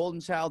was the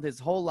golden child his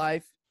whole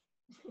life.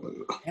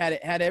 Had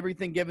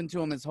everything given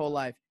to him his whole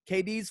life.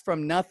 KD's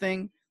from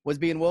nothing, was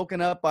being woken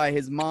up by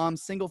his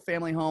mom's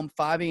single-family home,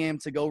 5 a.m.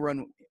 to go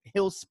run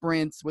hill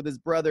sprints with his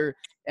brother.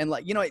 And,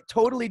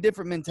 totally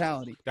different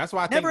mentality. That's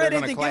why I think they're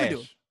going to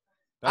clash.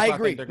 I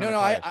agree.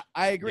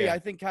 I agree. Yeah. I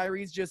think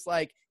Kyrie's just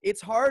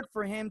it's hard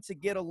for him to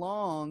get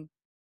along.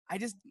 I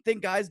just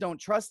think guys don't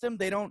trust him.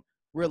 They don't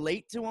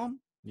relate to him.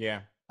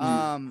 Yeah.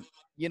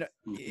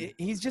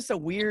 He's just a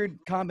weird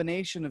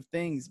combination of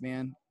things,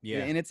 man. Yeah.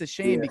 And it's a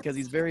shame because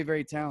he's very,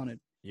 very talented.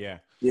 Yeah.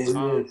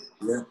 Yeah.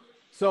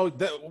 So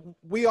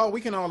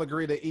we can all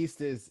agree the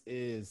East is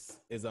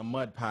a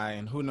mud pie,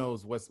 and who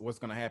knows what's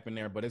going to happen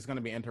there, but it's going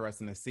to be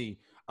interesting to see.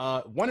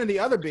 One of the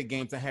other big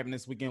games that happened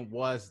this weekend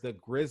was the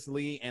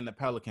Grizzlies and the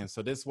Pelicans.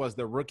 So this was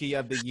the Rookie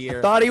of the Year.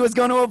 I thought he was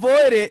going to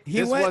avoid it.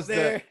 This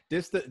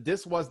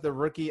was the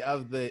Rookie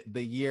of the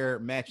Year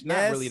match.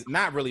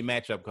 Not really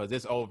matchup because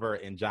it's over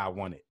and Ja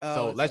won it.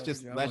 So let's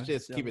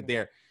just keep it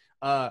there.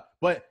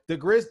 But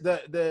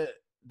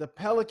the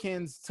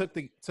Pelicans took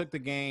the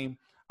game.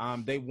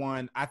 They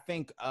won. I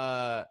think.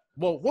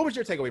 What was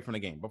your takeaway from the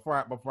game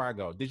before I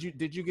go? Did you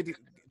get the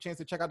chance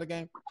to check out the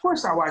game? Of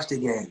course, I watched the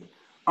game.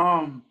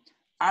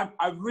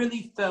 I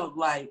really felt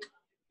like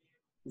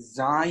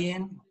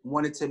Zion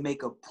wanted to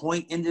make a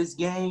point in this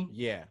game.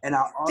 Yeah. And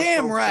I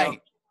also right.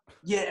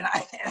 And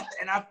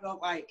I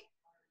felt like,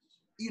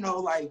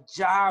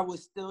 Ja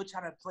was still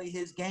trying to play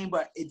his game.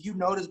 But if you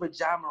notice with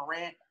Ja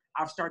Morant,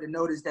 I've started to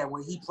notice that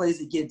when he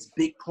plays against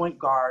big point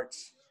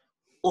guards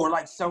or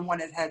like someone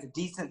that has a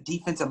decent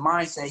defensive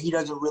mindset, he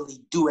doesn't really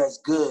do as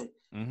good.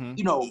 Mm-hmm.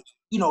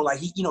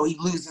 He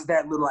loses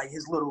that little,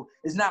 his little,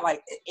 it's not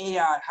like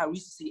AI, how we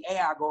used to see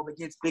AI go up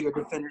against bigger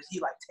defenders.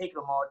 He taking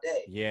them all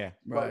day. Yeah.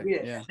 Right.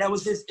 Yeah. That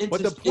was just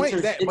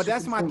interesting. But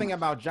that's my thing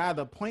about Ja.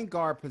 The point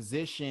guard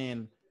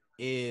position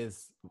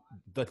is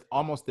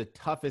almost the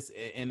toughest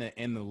in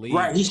the league.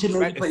 Right. He should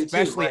maybe play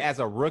especially as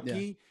a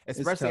rookie. Yeah.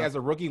 Especially as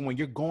a rookie when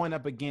you're going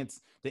up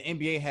against the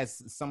NBA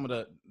has some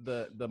of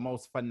the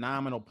most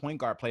phenomenal point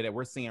guard play that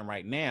we're seeing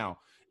right now.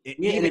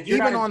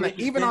 Even on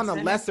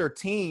the lesser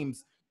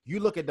teams, you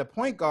look at the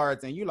point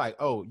guards and you're like,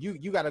 oh,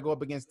 you got to go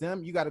up against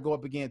them. You got to go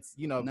up against,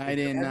 night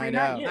in, night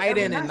out. Night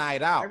in and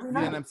night out. You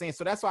know what I'm saying?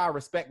 So that's why I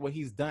respect what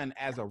he's done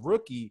as a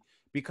rookie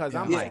because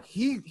I'm like,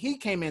 he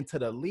came into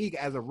the league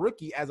as a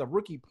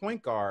rookie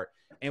point guard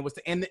and was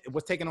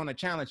taking on a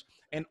challenge.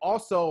 And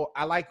also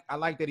I like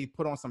that he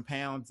put on some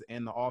pounds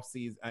in the off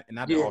season,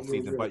 not the off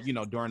season, but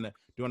during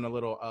the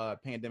little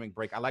pandemic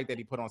break. I like that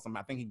he put on some,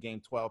 I think he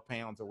gained 12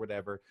 pounds or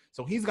whatever.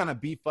 So he's going to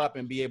beef up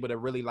and be able to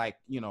really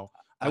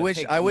I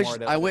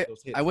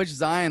wish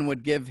Zion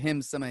would give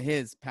him some of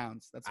his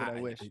pounds. That's what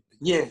I wish.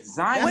 Yeah,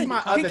 Zion.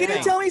 Can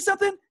you tell me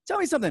something? Tell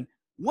me something.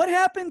 What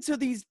happened to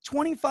these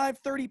 25,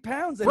 30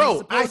 pounds? That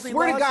I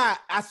swear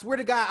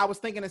to God, I was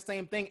thinking the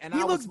same thing. And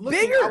I was looking,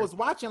 bigger. I was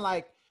watching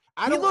I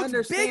don't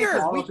understand.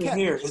 Bigger. We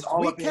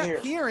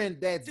kept hearing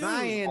that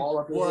Zion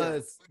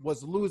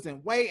was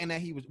losing weight and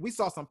that we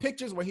saw some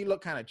pictures where he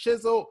looked kind of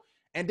chiseled.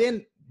 And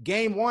then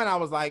game one, I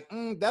was like,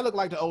 that looked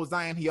like the old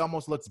Zion. He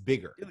almost looks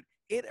bigger. Dude,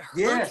 it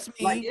hurts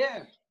me.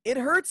 It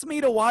hurts me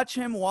to watch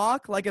him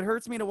walk like it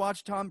hurts me to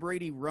watch Tom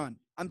Brady run.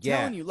 I'm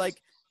telling you,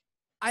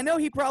 I know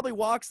he probably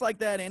walks like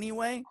that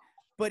anyway,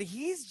 but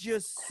he's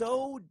just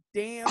so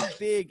damn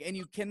big, and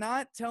you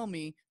cannot tell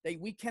me that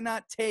we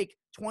cannot take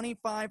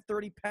 25,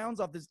 30 pounds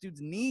off this dude's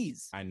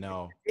knees. I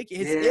know.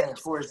 His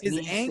hips,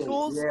 his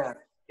ankles. Yeah.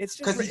 It's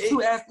just because he's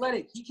too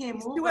athletic. He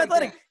can't move. Too like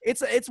athletic.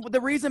 That. It's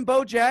the reason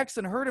Bo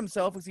Jackson hurt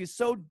himself was he's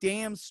so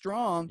damn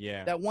strong.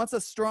 Yeah. That once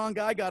a strong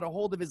guy got a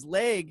hold of his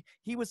leg,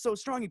 he was so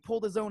strong he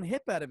pulled his own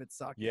hip out of its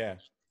socket. Yeah.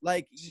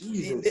 Like,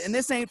 and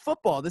this ain't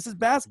football. This is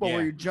basketball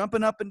where you're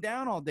jumping up and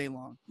down all day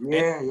long.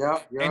 Yeah.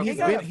 And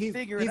he's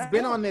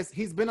been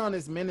on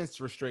this minutes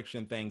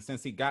restriction thing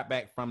since we got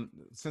back from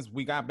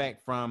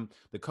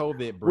the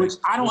COVID break. Which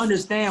I don't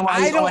understand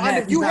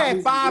why. You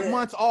had 5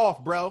 months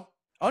off, bro.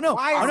 Oh no!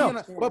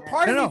 But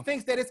part of me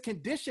thinks that it's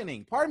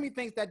conditioning. Part of me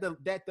thinks that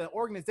the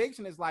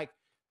organization is like,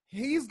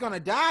 he's gonna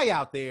die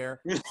out there.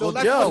 So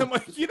well, Joe,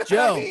 what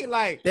I mean?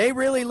 Like they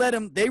really let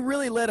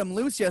him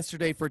loose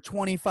yesterday for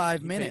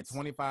 25 minutes.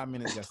 25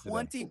 minutes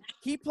yesterday.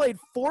 He played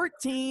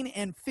 14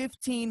 and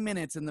 15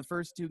 minutes in the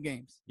first 2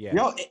 games. Yeah.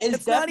 Yo,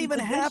 it's not even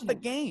half a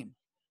game.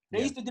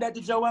 They used to do that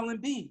to Joel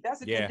Embiid.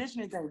 That's a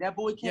conditioning thing. That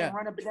boy can't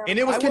run up and down. And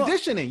it was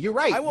conditioning. You're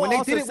right. When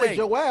they did it with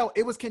Joel,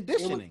 it was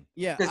conditioning.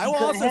 I will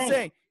also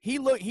say he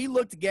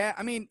looked gassed.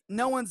 I mean,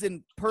 no one's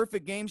in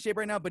perfect game shape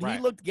right now, but he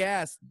looked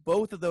gassed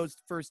both of those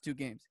first 2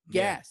 games.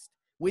 Gassed.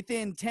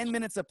 Within 10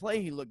 minutes of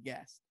play, he looked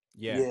gassed.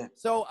 Yeah.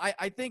 So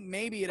I think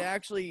maybe it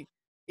actually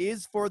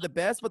is for the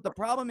best, but the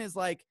problem is,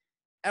 like,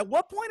 at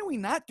what point are we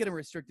not going to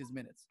restrict his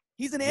minutes?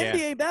 He's an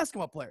NBA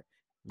basketball player.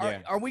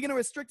 Are we going to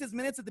restrict his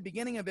minutes at the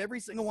beginning of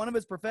every single one of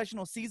his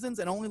professional seasons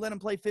and only let him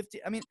play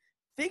 50? I mean,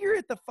 figure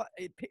it.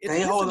 It's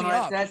pissing me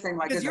off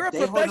because you're a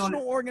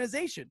professional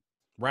organization,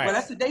 right?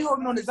 Well, they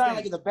holding on to Zion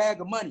like it's a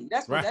bag of money.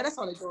 That's what that's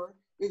all they're doing.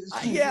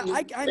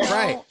 I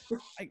know.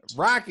 Right.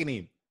 Rocking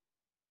him.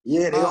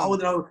 Yeah, they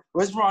holding on.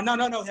 What's wrong? No.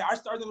 Our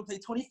star's gonna play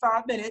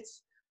 25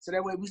 minutes. So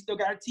that way we still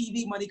got our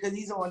TV money because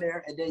he's on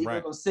there, and then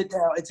you're gonna sit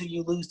down until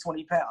you lose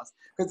 20 pounds.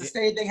 Because the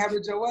same thing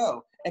happened to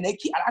Joel, and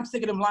I'm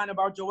sick of them lying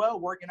about Joel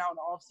working out in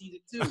the off season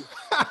too.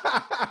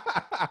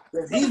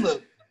 Because he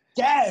looked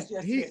gassed.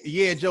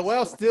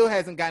 Joel still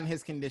hasn't gotten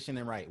his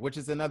conditioning right, which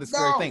is another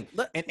scary thing.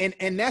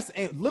 And that's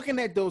looking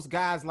at those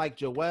guys like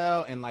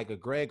Joel and like a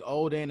Greg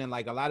Oden and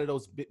like a lot of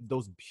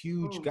those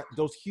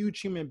huge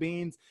human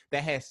beings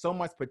that had so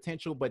much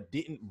potential but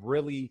didn't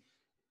really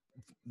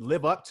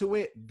live up to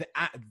it.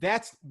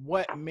 That's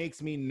what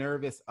makes me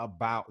nervous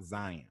about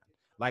Zion.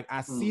 Like,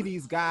 I see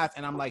these guys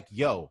and I'm like,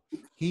 yo,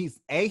 he's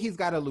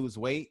got to lose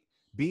weight.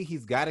 B,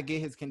 he's got to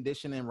get his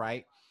conditioning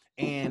right.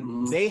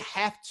 And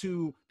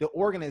the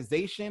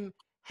organization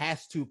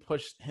has to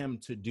push him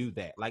to do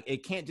that. Like,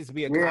 it can't just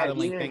be a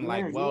coddling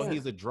thing.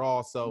 He's a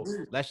draw, so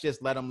let's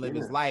just let him live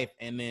his life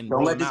and then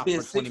roll him out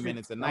for 20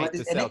 minutes a night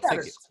to sell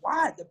tickets.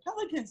 The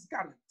Pelicans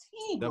got a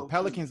team. The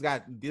Pelicans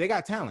got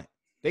talent.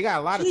 They got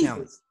a lot of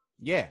talent.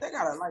 Yeah, they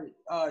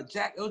got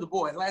Jack, the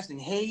boy, last name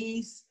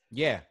Hayes.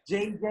 Yeah,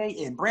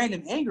 JJ and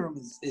Brandon Ingram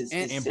is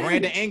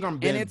Brandon Ingram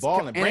been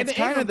balling. Brandon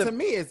Ingram to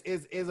me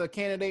is a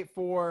candidate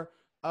for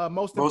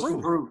most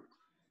improved.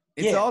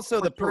 It's also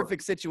the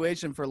perfect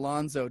situation for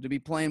Lonzo to be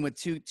playing with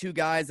two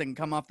guys that can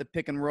come off the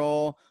pick and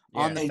roll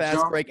on the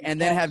fast break, and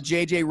then have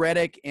JJ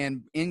Redick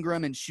and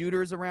Ingram and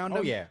shooters around him.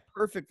 Oh yeah,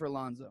 perfect for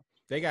Lonzo.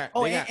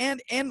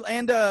 And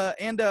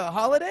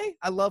Holiday.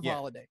 I love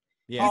Holiday.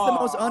 Yeah. He's the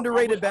most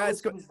underrated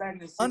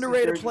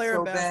underrated player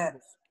in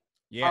basketball.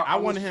 Yeah, I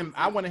wanted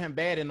him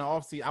bad in the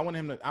offseason.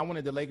 I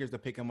wanted the Lakers to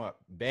pick him up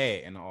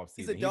bad in the offseason.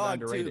 He's a dog,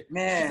 underrated. Too.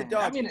 Man, he's a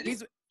dog. I mean,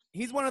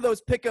 he's one of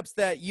those pickups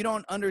that you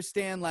don't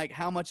understand, like,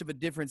 how much of a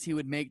difference he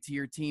would make to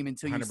your team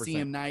until you 100%. See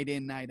him night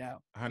in, night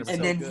out.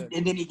 100%.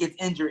 And then he gets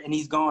injured and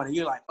he's gone, and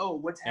you're like, oh,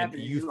 what's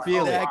happening? You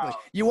feel it. Exactly. Wow.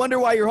 You wonder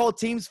why your whole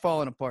team's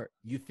falling apart.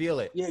 You feel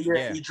it.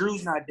 Yeah.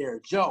 Drew's not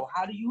there. Joe,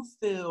 how do you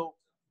feel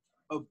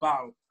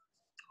about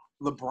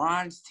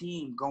LeBron's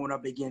team going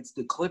up against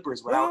the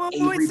Clippers without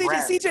Avery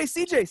Bradley?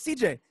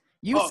 CJ.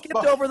 You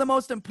skipped over the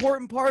most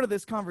important part of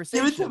this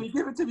conversation.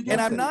 Give it to me. And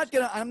I'm not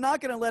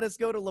gonna let us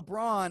go to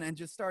LeBron and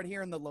just start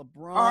hearing the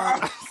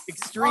LeBron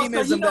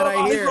extremism that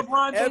I hear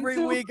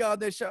every week on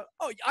this show.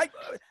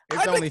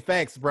 It's only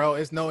facts, bro.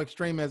 It's no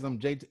extremism.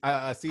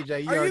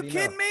 CJ, are you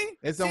kidding me?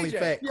 It's CJ. Only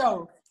facts.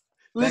 Yo,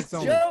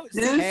 listen, Joe,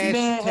 this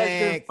man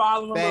has been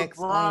following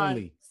LeBron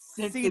only.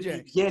 Since the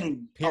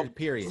beginning.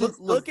 Period.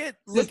 Look at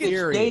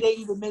they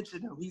even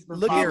mentioned him. He's been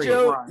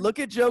look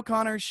at Joe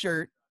Connor's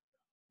shirt,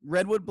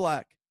 Redwood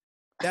Black.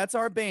 That's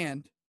our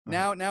band.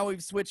 Now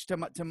we've switched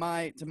to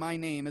my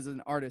name as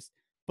an artist.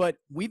 But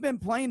we've been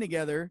playing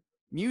together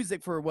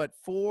music for what,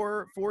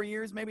 four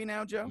years maybe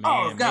now, Joe?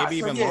 Man, maybe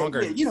even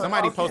longer.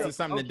 Somebody posted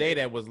something today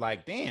that was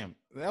like, damn,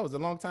 that was a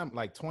long time,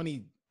 like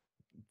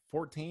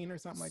 2014 or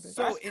something like that.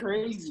 So that's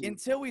crazy.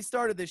 Until we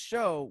started this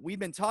show, we've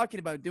been talking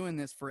about doing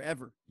this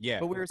forever. Yeah.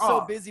 But we were so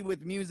busy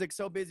with music,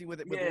 so busy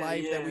with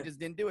life that we just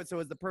didn't do it. So it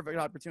was the perfect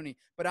opportunity.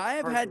 But I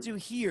have had to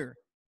hear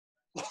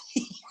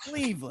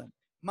Cleveland,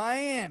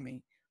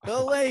 Miami, the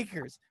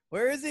Lakers.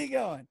 Where is he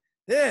going?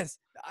 This.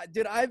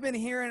 Dude, I've been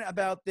hearing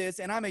about this,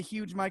 and I'm a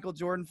huge Michael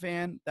Jordan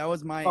fan. That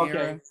was my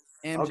era,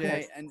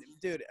 MJ. And,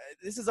 dude,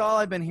 this is all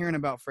I've been hearing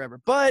about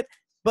forever. But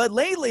But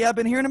lately, I've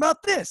been hearing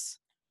about this.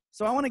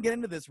 So I want to get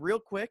into this real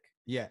quick.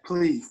 Yeah.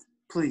 Please.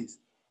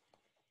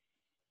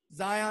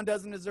 Zion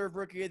doesn't deserve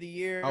Rookie of the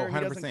Year. 100%. He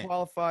doesn't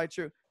qualify.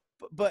 True.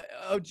 But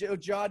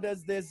Ja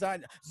does this.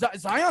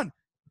 Zion,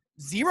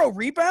 0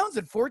 rebounds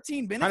in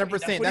 14 minutes.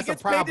 100%. That's a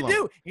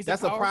problem.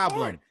 That's a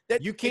problem.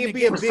 You can't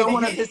be a big.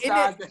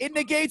 It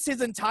negates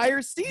his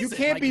entire season. You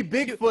can't be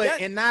Bigfoot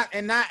and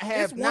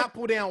not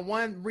pull down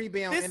 1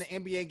 rebound in the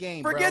NBA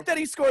game. Forget that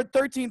he scored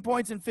 13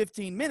 points in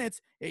 15 minutes.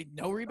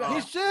 No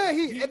rebound. He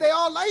should. They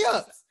all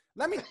layups.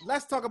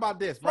 Let's talk about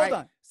this.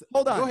 Right?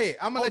 Hold on. Go ahead.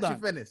 I'm gonna let you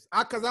finish.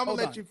 Because I'm gonna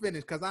let you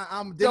finish. Because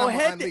I'm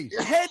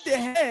head to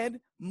head.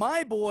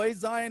 My boy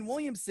Zion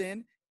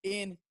Williamson,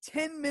 in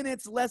 10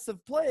 minutes less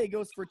of play,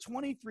 goes for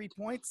 23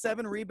 points,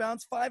 7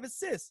 rebounds, 5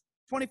 assists.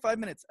 25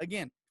 minutes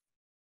again.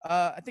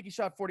 I think he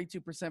shot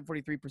 42%,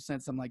 43%,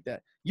 something like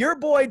that. Your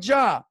boy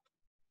Ja,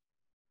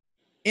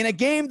 in a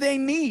game they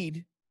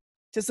need.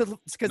 Because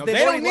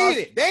they don't need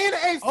it. They in the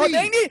AFC. Oh,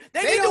 they need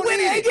to win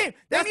a game.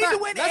 They need to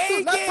win a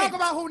game. Let's talk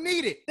about who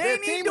need it. They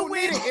need to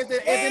win is in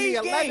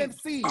the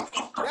 11th seed.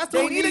 That's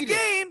they need a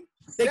game.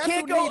 They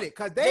can't go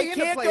because they in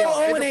the playoffs.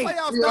 Go 0-8. The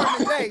playoffs start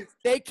today.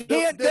 They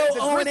can't go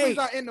 0-8. Grizzlies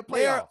are in the playoffs.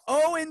 They are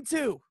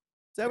 0-2.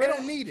 They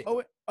don't need it.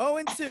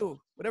 0-2.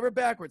 Whatever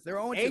backwards. They're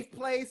 0-2. 8th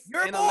place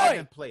and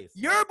 11th place.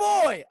 Your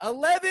boy,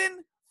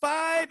 11,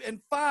 5, and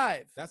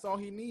 5. That's all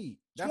he needs.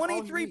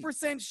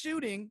 23%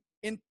 shooting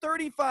in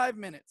 35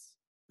 minutes.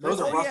 Those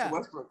are Russell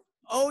Westbrook.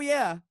 Oh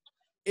yeah.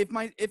 If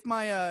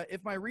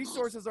my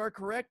resources are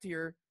correct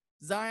here,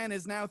 Zion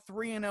is now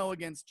 3-0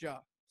 against Ja.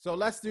 So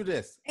let's do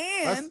this.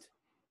 And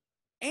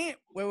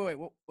wait,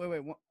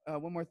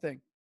 one more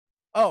thing.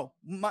 Oh,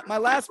 my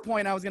last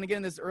point, I was going to get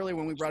in this earlier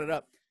when we brought it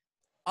up.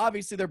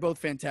 Obviously, they're both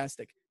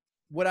fantastic.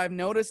 What I've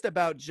noticed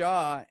about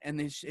Ja, and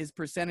his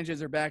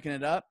percentages are backing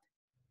it up,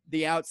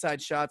 the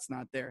outside shot's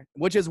not there,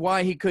 which is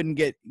why he couldn't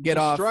get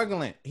off.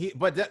 Struggling.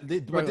 But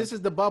this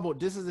is the bubble.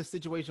 This is the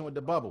situation with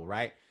the bubble,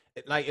 right?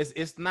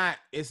 It's not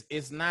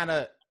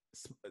a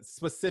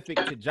specific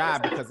to Ja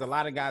because a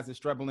lot of guys are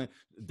struggling.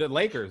 The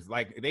Lakers,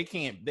 they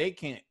can't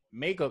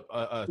make a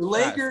the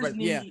Lakers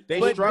need.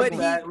 They struggle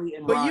badly.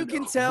 But you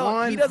can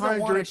tell he doesn't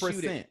want to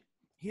shoot it.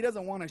 He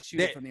doesn't want to shoot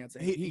it from the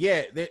outside.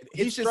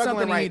 He's just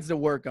something he needs to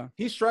work on.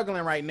 He's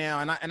struggling right now,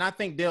 and I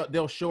think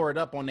they'll shore it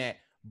up on that.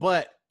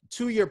 But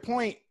to your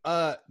point,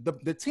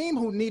 the team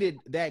who needed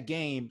that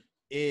game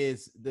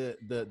is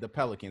the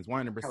Pelicans,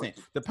 100%.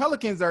 The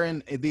Pelicans are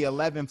in the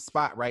 11th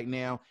spot right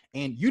now,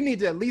 and you need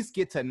to at least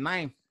get to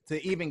 9th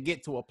to even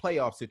get to a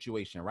playoff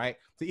situation, right?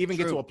 To even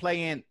get to a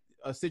play-in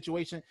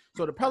situation.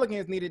 So the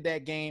Pelicans needed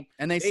that game,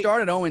 and they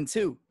started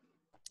 0-2.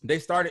 They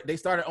started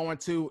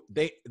 0-2.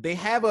 They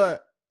have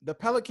the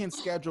Pelicans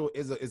schedule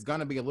is going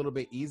to be a little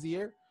bit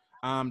easier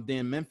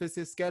than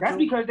Memphis's schedule. That's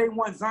because they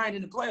want Zion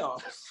in the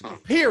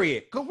playoffs.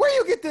 Period. Cause where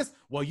you get this?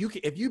 Well, you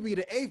can if you be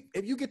the 8th,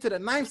 if you get to the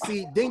 9th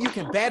seed, then you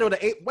can battle the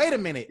 8th. Wait a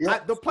minute.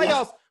 The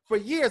playoffs for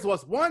years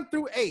was 1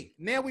 through 8.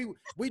 Now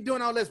we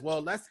doing all this.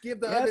 Well, let's give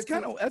the other. That's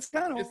kind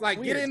of. It's like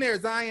weird. Get in there,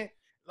 Zion.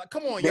 Like,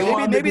 come on,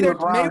 y'all. Maybe they're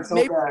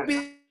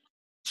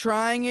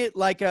trying it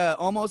like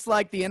almost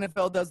like the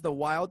NFL does the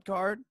wild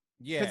card.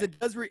 Yeah,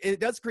 because it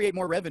does create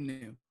more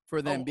revenue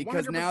for them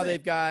because 100%. Now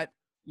they've got.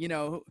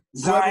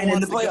 Zion in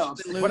the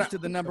playoffs. Lose to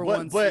the number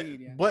 1 seed.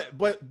 Yeah.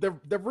 But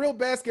the real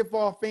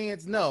basketball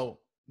fans know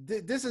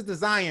this is the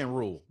Zion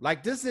rule.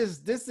 Like this is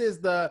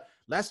the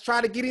let's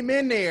try to get him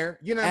in there.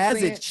 You know what I'm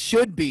saying? As it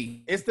should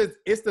be. It's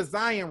the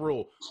Zion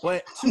rule.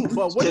 But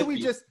what did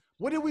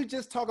we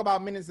just talk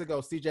about minutes ago,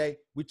 CJ?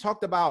 We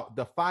talked about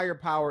the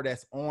firepower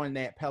that's on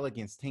that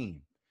Pelicans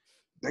team.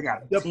 They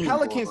got the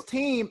Pelicans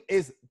team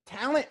is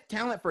talent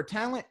for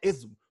talent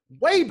is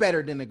way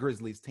better than the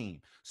Grizzlies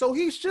team. So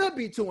he should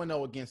be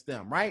 2-0 against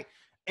them, right?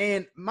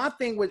 And my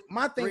thing with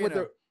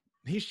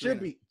he should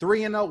be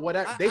 3-0,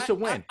 whatever. They should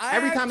win.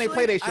 Every time they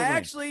play, they should win.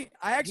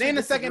 I actually name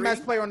the second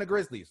best player on the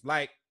Grizzlies.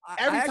 Like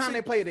every time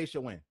they play, they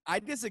should win. I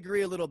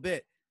disagree a little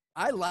bit.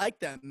 I like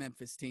that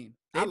Memphis team.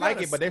 I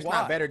like it, but there's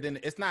not better than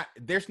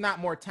there's not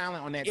more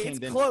talent on that team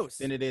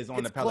than it is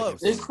on the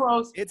Pelicans. It's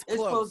close. It's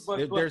close.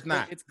 There's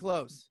not. It's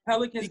close.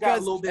 Pelicans got a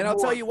little bit more. And I'll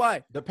tell you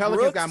why. The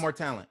Pelicans got more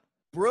talent.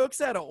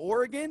 Brooks out of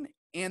Oregon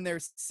and their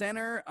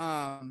center,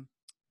 I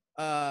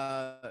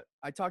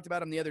talked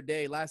about him the other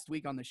day, last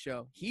week on the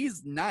show.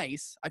 He's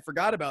nice. I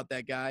forgot about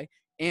that guy.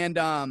 And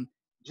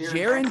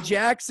Jaren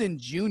Jackson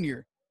Jr.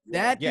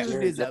 That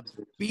dude is a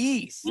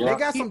beast. Yeah. They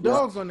got some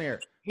dogs on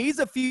there. He's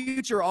a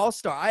future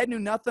all-star. I knew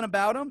nothing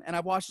about him, and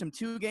I've watched him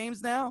 2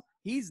 games now.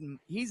 He's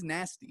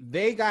nasty.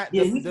 They got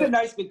he's been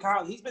nice in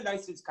college. He's been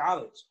nice since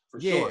college for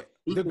sure.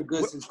 He's been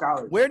good since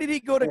college. Where did he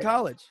go to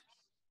college?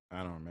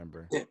 I don't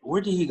remember.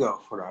 Where did he go?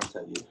 Hold on, I'll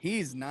tell you.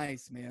 He's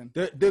nice, man.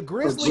 The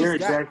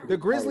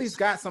Grizzlies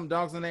got some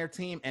dogs on their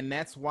team, and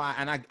that's why.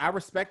 And I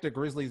respect the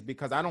Grizzlies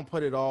because I don't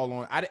put it all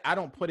on. I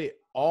don't put it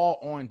all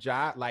on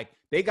Ja. Like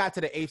they got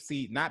to the 8th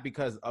seed not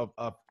because of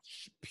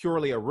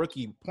purely a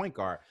rookie point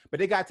guard,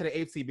 but they got to the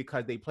 8th seed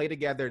because they play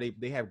together.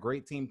 They have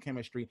great team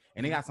chemistry,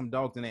 and they got some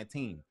dogs in that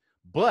team.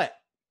 But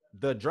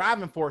the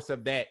driving force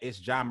of that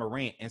is Ja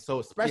Morant. And so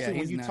especially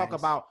when you talk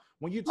about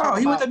he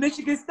went to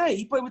Michigan State.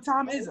 He played with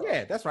Tom Izzo.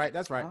 Yeah, that's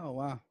right. Oh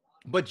wow.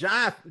 But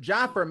Ja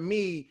for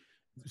me,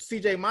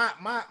 CJ,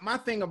 my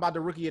thing about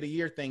the Rookie of the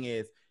Year thing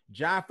is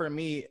Ja for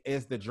me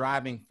is the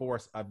driving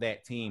force of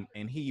that team,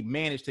 and he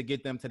managed to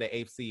get them to the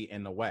AFC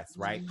in the West,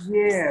 right?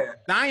 Yeah.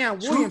 Zion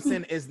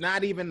Williamson is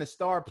not even the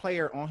star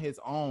player on his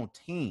own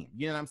team.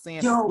 You know what I'm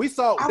saying?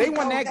 They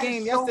won that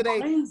game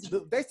yesterday.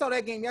 They saw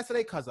that game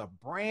yesterday because of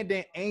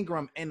Brandon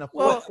Ingram in the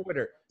fourth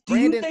quarter.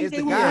 Brandon is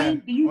the guy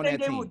on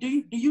that team.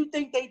 Do you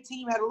think their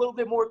team had a little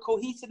bit more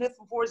cohesiveness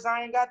before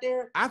Zion got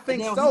there? I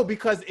think so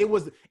because it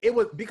was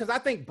because I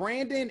think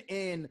Brandon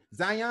and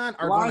Zion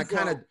are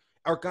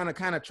going to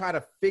kind of try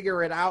to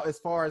figure it out as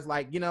far as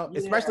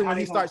especially when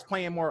he starts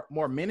playing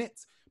more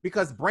minutes,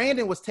 because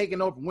Brandon was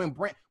taking over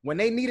when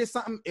they needed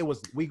something. It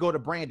was, we go to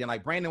Brandon.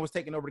 Like Brandon was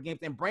taking over the game,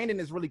 and Brandon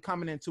is really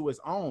coming into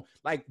his own.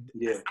 Like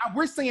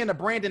we're seeing the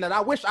Brandon that I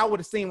wish I would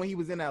have seen when he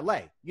was in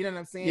LA. You know what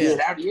I'm saying?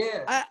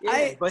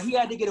 But he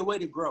had to get away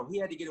to grow.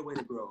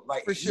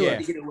 Like for sure.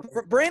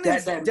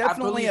 Brandon's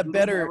definitely a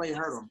better.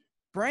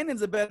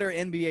 Brandon's a better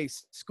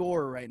NBA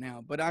scorer right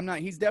now, but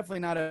he's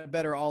definitely not a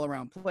better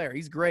all-around player.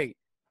 He's great.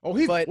 Oh,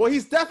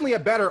 he's definitely a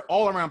better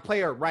all-around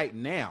player right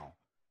now.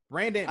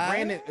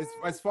 Brandon is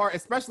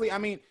especially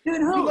when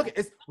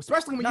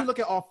you look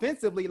at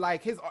offensively,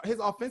 like his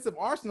offensive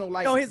arsenal,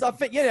 like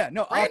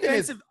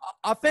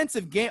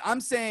offensive game. I'm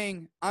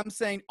saying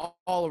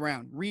all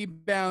around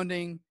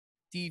rebounding,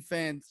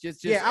 defense,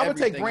 just I would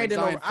take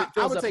Brandon over.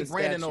 I would take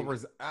Brandon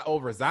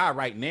over Zai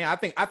right now. I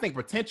think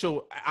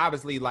potential,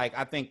 obviously, like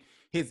I think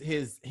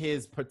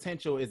his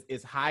potential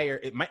is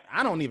higher.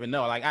 I don't even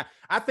know. Like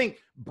I think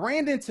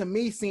Brandon to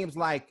me seems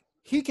like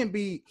he can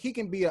be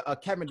a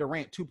Kevin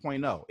Durant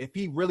 2.0 if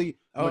he really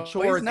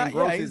matures and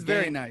grows his game.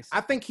 Very nice.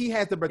 I think he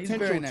has the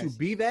potential to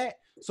be that.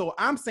 So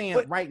I'm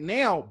saying right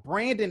now,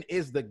 Brandon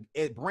is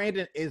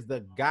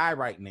the guy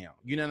right now.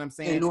 You know what I'm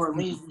saying? In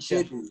Orleans, he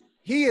should be.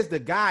 He is the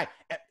guy,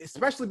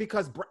 especially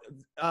because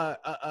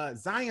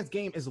Zion's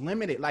game is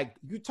limited. Like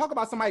you talk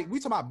about somebody, we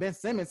talk about Ben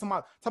Simmons,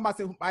 talk about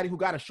somebody who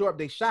got to shore up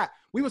their shot.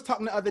 We was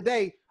talking the other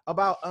day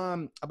about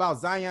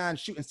Zion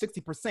shooting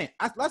 60%.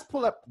 Let's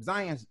pull up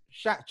Zion's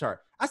shot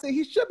chart. I say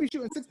he should be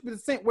shooting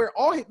 60%.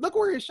 Look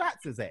where his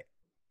shots is at.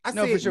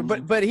 For sure.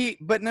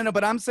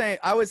 But I'm saying,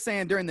 I was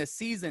saying during the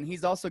season,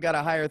 he's also got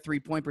a higher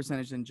 3-point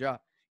percentage than Ja.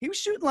 He was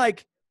shooting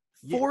like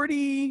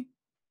 42%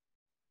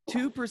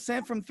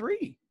 from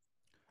three.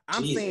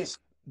 I'm saying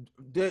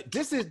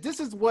this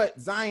is what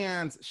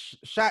Zion's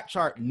shot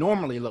chart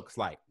normally looks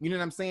like. You know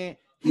what I'm saying?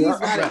 He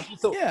got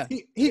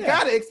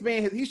to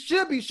expand he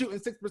should be shooting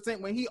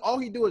 6% when all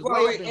he do is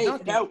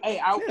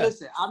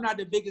listen, I'm not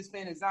the biggest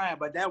fan of Zion,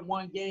 but that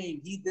one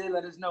game he did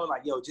let us know,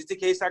 like, yo, just in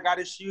case I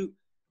gotta shoot,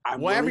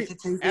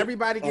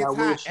 everybody gets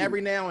hot every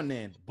now and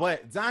then.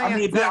 But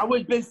Zion, I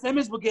wish Ben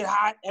Simmons would get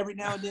hot every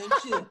now and then.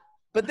 Shit.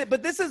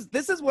 But this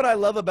is what I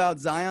love about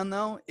Zion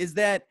though, is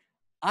that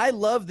I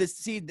love this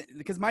seed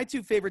because my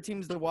two favorite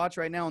teams to watch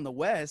right now in the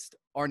West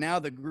are now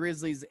the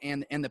Grizzlies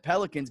and the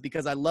Pelicans,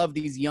 because I love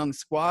these young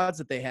squads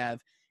that they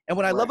have. And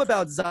what I love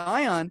about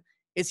Zion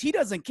is he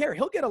doesn't care.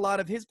 He'll get a lot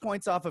of his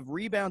points off of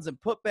rebounds and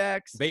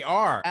putbacks. They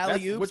are.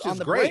 Alley-oops on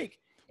the great. break.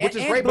 Which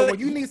is great, but when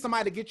you need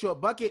somebody to get you a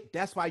bucket,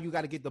 that's why you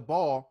got to get the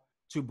ball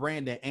to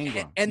Brandon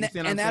Ingram. And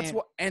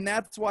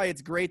that's why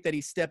it's great that he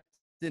stepped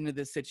into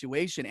this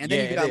situation. And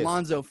then you've got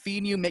Lonzo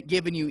feeding you,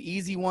 giving you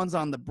easy ones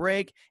on the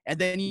break. And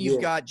then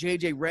you've got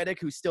JJ Redick,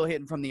 who's still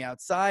hitting from the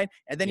outside.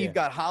 And then you've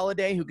got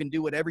Holiday, who can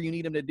do whatever you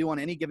need him to do on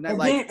any given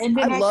night.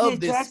 I love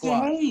this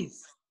squad.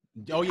 Hayes.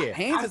 Oh yeah,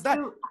 Haynes is not.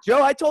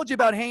 Joe, I told you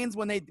about Haynes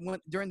when they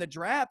went during the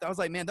draft. I was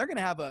like, man, they're gonna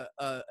have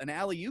an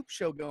alley-oop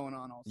show going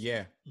on also.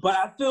 Yeah, but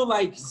I feel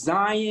like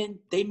Zion,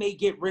 they may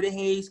get rid of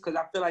Hayes because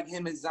I feel like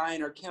him and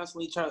Zion are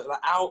canceling each other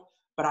out.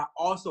 But I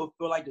also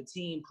feel like the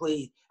team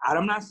plays.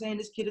 I'm not saying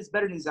this kid is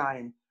better than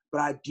Zion,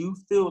 but I do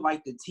feel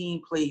like the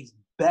team plays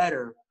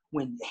better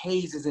when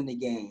Hayes is in the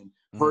game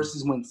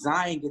versus when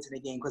Zion gets in the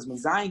game. Because when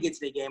Zion gets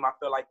in the game, I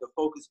feel like the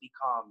focus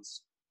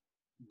becomes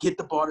get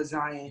the ball to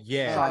Zion.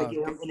 Yeah. Try to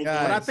get him in the game.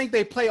 But I think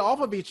they play off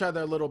of each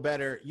other a little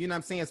better. You know what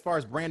I'm saying? As far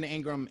as Brandon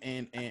Ingram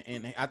and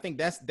I think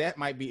that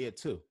might be it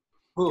too.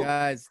 Who?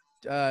 Guys,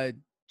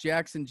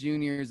 Jackson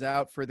Jr. is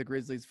out for the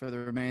Grizzlies for the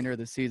remainder of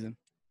the season.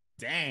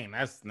 Dang,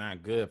 that's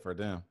not good for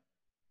them.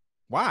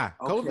 Why?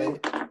 Okay.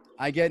 COVID?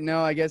 I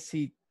guess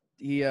he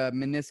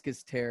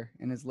meniscus tear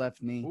in his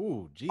left knee.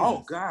 Ooh, Jesus.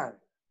 Oh God.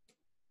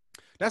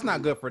 That's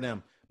not good for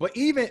them. But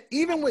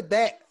even with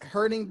that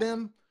hurting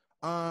them,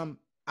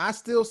 I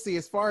still see,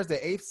 as far as the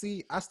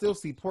AFC, I still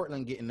see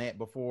Portland getting that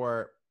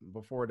before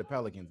the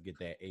Pelicans get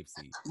that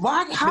AFC.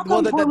 Why? How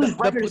come Portland's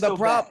record is so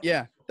bad?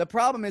 Yeah, the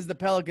problem is the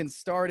Pelicans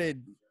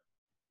started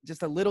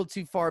just a little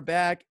too far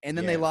back, and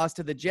then they lost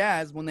to the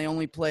Jazz when they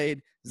only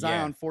played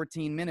Zion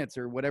 14 minutes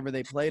or whatever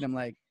they played him.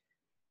 Like,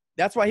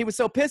 that's why he was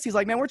so pissed. He's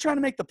like, man, we're trying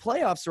to make the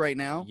playoffs right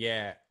now.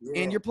 Yeah.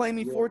 And you're playing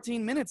me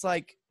 14 minutes.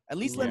 Like, at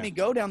least let me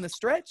go down the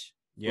stretch.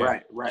 Yeah.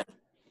 Right.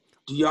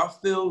 Do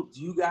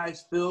you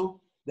guys feel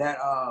that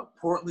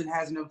Portland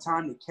has enough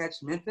time to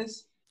catch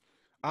Memphis?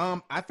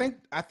 I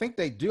think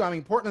they do. I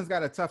mean, Portland's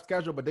got a tough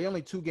schedule, but they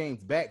only 2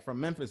 games back from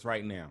Memphis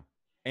right now.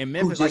 And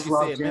Memphis, like you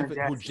said, Memphis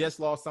who just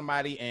lost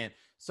somebody, and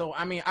so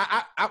I mean,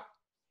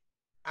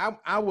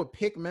 I would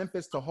pick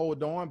Memphis to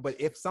hold on, but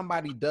if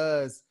somebody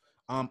does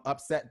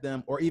upset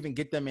them or even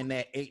get them in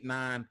that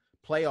 8-9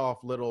 playoff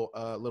little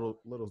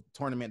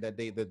tournament that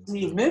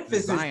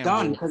Memphis is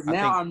done because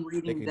now I'm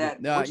reading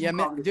that.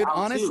 Dude,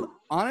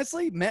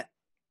 honestly,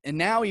 and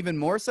now even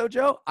more so,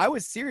 Joe. I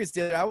was serious.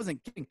 I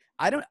wasn't kidding.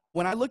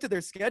 When I looked at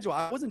their schedule,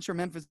 I wasn't sure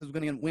Memphis was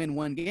going to win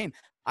one game.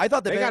 I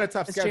thought the got a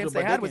tough schedule, chance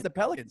they had was the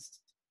Pelicans.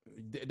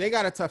 They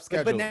got a tough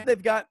schedule, but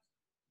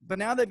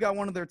now they've got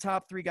one of their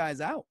top 3 guys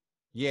out.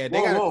 Yeah,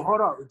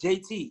 hold on.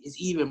 JT is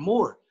even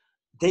more.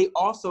 They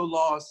also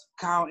lost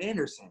Kyle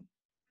Anderson.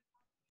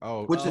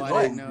 Which is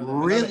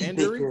really big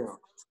deal.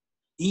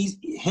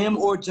 Him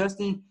or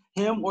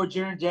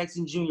Jaren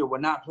Jackson Jr. will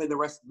not play the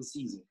rest of the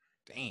season.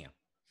 Damn.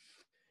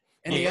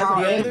 And the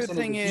other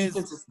thing is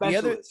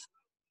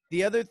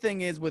the other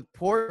thing is with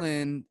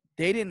Portland,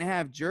 they didn't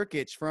have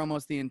Jerkic for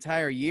almost the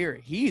entire year.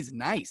 He's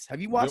nice.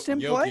 Have you watched him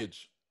play?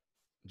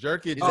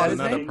 Jerkic is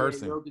another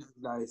person. Yeah, Jokic is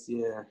nice,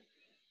 yeah.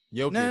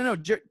 Jokic. No.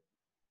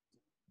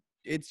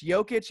 It's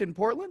Jokic in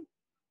Portland?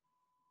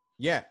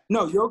 Yeah.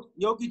 No,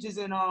 Jokic is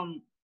in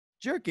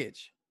Jerkic.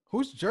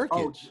 Who's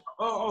Jerkic?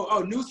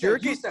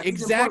 Jerkic.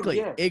 Exactly.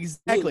 Yeah.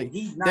 Exactly.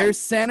 Yeah, nice. Their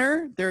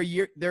center, their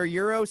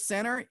Euro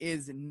center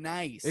is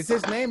nice. Is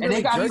his name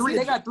really Jerkic?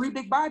 They got 3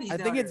 big bodies. I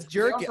think it's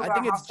Jerkic.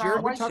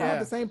 We're talking about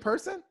the same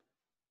person?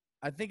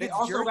 I think they it's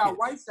also Jerkic. got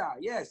Whiteside.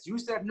 Yes,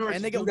 Yusef Nurkic.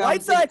 And they got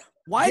Whiteside.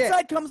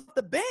 Whiteside comes off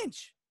the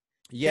bench.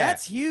 Yeah,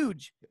 that's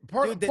huge.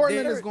 Portland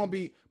is going to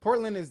be.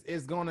 Portland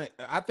is going to.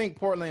 I think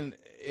Portland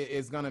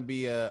is going to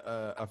be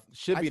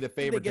should be the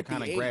favorite to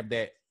kind of grab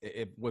that.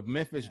 If with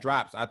Memphis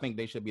drops, I think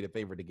they should be the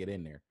favorite to get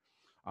in there.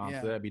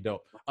 So that'd be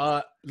dope.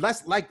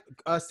 Let's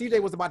CJ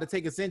was about to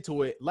take us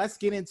into it. Let's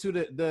get into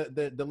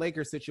the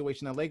Lakers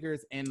situation. The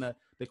Lakers and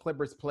the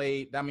Clippers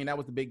played. I mean, that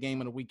was the big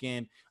game of the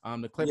weekend.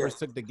 The Clippers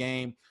took the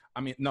game.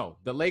 The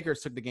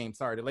Lakers took the game.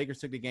 Sorry, the Lakers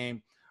took the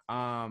game.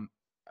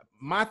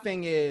 My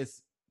thing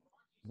is,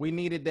 we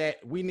needed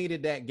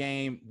that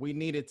game. We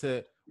needed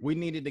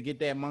to get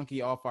that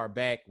monkey off our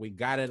back. We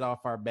got it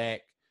off our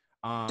back.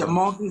 The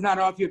monkey's not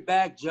off your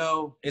back,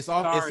 Joe. It's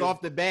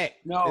off the back.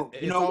 No,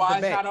 you know why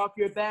it's not off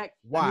your back?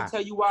 Why? Let me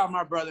tell you why,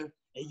 my brother.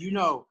 And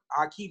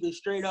I keep it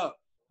straight up.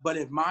 But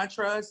if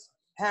Montrezl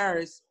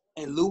Harrell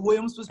and Lou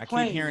Williams was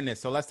playing, I keep hearing this.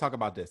 So let's talk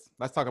about this.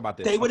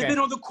 They would have been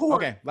on the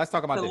court. Okay, let's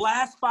talk about this. The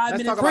last 5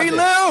 minutes. Free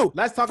Lou.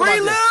 Let's talk about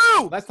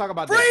this. Let's talk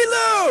about this. Free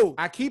Lou.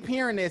 I keep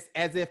hearing this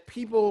as if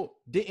people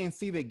didn't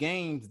see the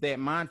games that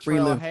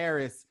Montrezl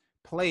Harrell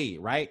played.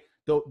 Right.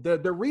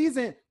 The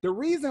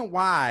reason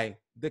why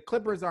the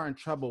Clippers are in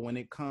trouble when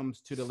it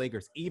comes to the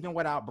Lakers, even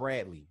without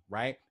Bradley,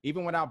 right?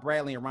 Even without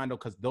Bradley and Rondo,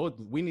 because we're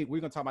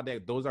gonna talk about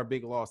that. Those are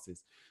big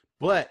losses.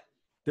 But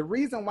the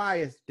reason why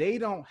is they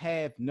don't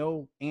have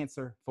no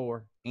answer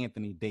for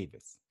Anthony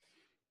Davis.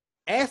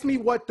 Ask me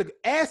what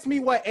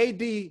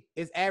AD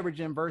is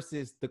averaging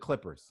versus the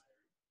Clippers.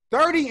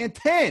 30 and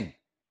 10.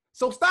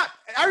 So stop,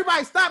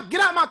 everybody stop.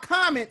 Get out my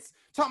comments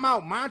talking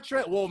about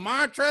Montrezl. Well,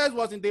 Montrezl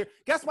wasn't there.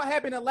 Guess what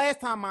happened the last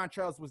time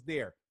Montrezl was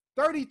there?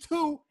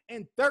 32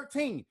 and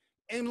 13.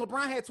 And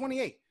LeBron had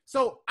 28.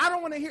 So I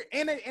don't want to hear,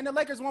 and the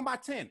Lakers won by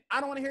 10. I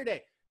don't want to hear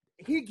that.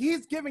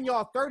 He's giving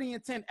y'all 30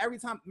 and 10 every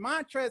time.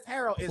 Montrezl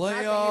Harrell is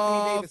not the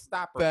Anthony Davis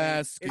stopper.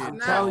 It's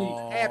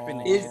not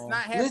happening. It's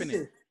not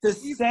happening.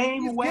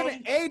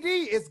 AD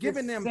is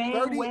giving them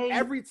 30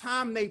 every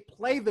time they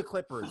play the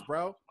Clippers,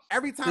 bro.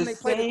 Every time they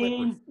play the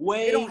Clippers.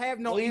 They don't have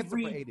no answer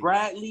for AD.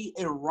 Bradley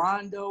and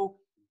Rondo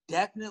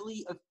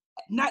definitely,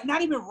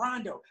 not even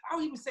Rondo. I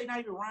don't even say not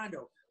even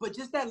Rondo. But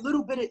just that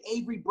little bit of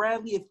Avery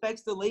Bradley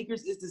affects the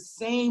Lakers is the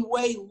same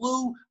way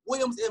Lou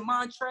Williams and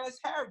Montrezl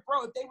Harrell,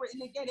 bro. If they were in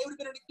the game, they would have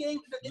been in the game.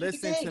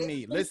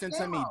 Listen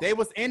to me. They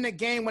was in the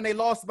game when they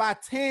lost by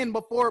 10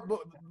 before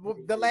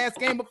the last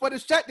game before the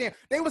shutdown.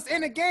 They was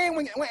in the game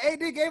when AD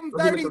gave them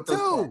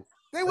 32.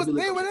 They were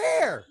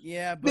there.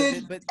 Yeah, but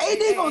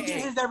AD gonna get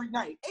his every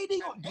night.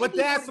 But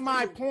that's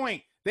my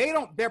point. They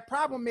don't. Their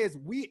problem is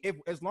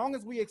as long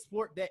as we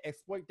exploit that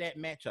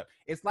matchup.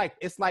 It's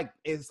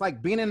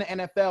like being in the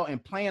NFL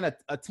and playing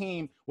a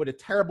team with a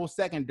terrible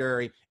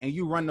secondary and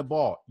you run the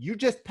ball. You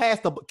just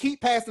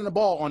keep passing the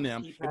ball on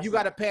them. If you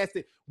got to pass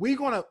it,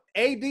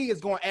 AD is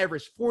gonna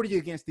average 40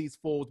 against these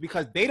fools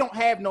because they don't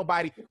have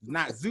nobody.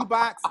 Not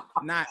Zubac,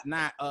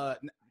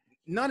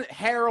 none of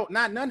Harold,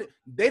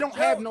 they don't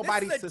have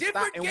nobody to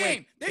stop and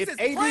win. This is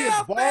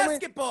playoff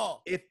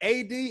basketball. If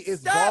AD is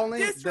Stop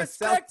balling,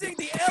 disrespecting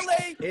the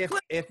LA.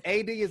 If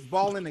AD is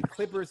balling, the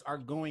Clippers are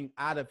going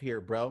out of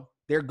here, bro.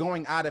 They're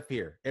going out of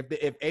here.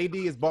 If AD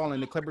is balling,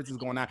 the Clippers is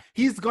going out.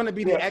 He's going to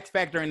be the X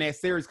factor in that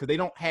series because they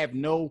don't have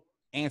no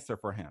answer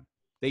for him.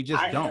 They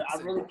just don't. I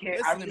really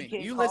can't. Listen to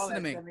me. You listen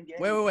to me.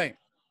 Wait.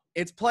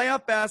 It's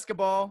playoff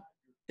basketball.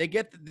 They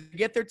get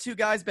their 2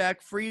 guys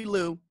back. Free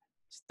Lou.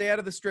 Stay out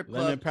of the strip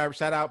club. Lemon pepper.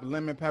 Shout out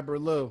Lemon Pepper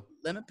Lou.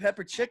 Lemon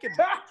pepper chicken.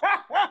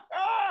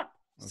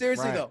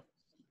 Seriously though,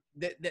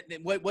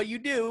 what you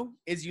do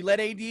is you let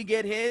AD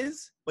get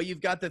his, but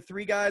you've got the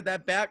three guys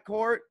that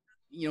backcourt,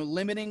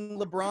 limiting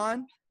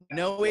LeBron.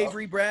 No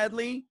Avery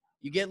Bradley.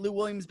 You get Lou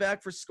Williams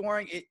back for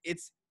scoring.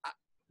 It's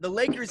the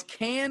Lakers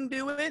can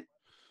do it.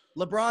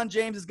 LeBron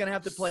James is going to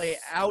have to play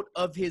out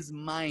of his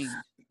mind.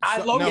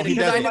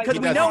 Because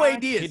we know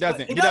AD is. He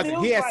doesn't.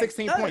 He had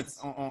 16 points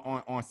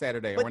on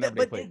Saturday or whenever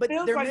they played. But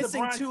they're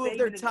missing two of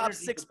their top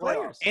 6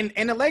 players.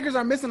 And the Lakers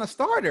are missing a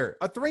starter,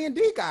 a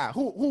 3-and-D guy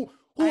who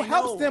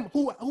helps them,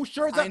 who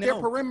shores up their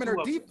perimeter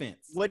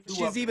defense. Which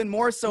is even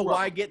more so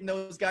why getting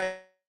those guys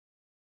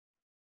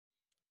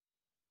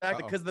back,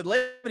 because they don't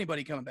have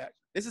anybody coming back.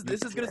 This is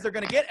as good as they're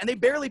going to get, and they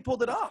barely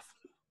pulled it off.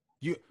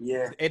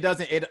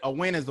 A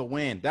win is a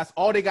win. That's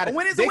all they got. A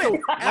win is a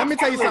win. Let me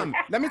tell you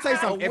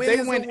something. If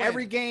they win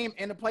every game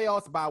in the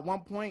playoffs by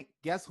 1 point,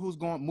 guess who's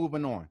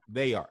moving on?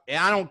 They are.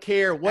 And I don't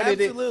care what it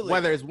is,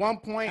 whether it's 1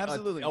 point,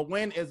 a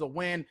win is a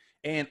win.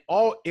 And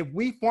if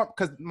we form,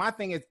 because my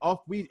thing is,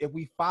 if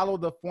we follow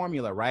the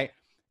formula, right?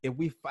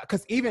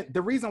 Because even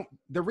the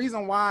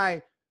reason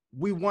why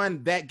we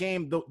won that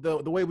game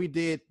the way we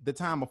did the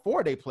time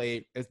before they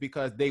played is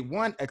because they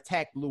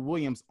attacked Lou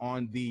Williams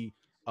on the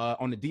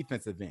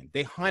defensive end.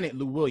 They hunted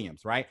Lou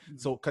Williams, right? Mm-hmm.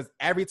 So because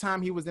every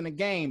time he was in a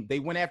game, they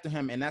went after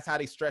him, and that's how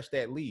they stretched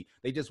that lead.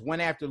 They just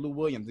went after Lou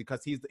Williams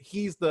because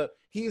he's the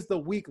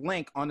weak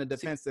link on the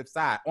defensive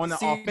side. On the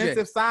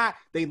offensive side,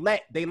 they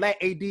let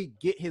AD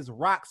get his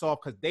rocks off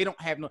because they don't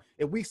have no.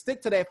 If we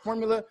stick to that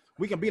formula,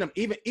 we can beat them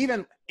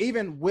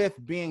even with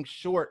being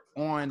short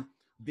on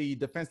the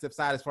defensive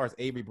side as far as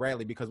Avery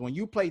Bradley, because when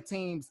you play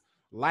teams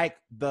like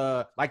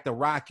the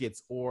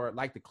Rockets or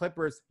like the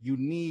Clippers, you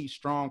need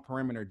strong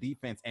perimeter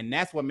defense, and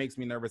that's what makes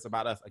me nervous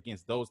about us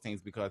against those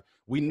teams, because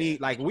we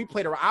need,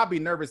 I'll be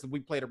nervous if we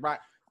play the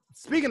Rockets.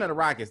 Speaking of the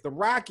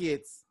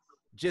Rockets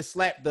just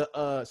slapped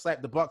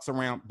the Bucks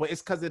around, but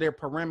it's because of their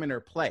perimeter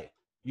play.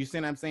 You see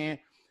what I'm saying?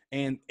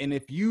 And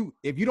if you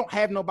don't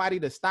have nobody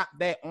to stop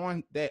that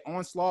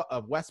onslaught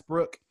of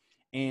Westbrook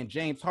and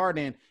James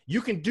Harden,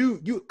 you can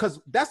because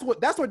that's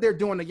what they're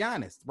doing to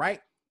Giannis,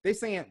 right? They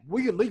saying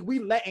we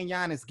letting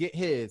Giannis get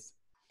his,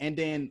 and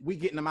then we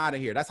getting him out of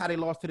here. That's how they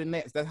lost to the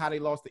Nets. That's how they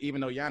lost even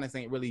though Giannis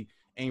ain't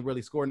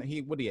really scoring.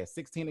 He had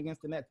 16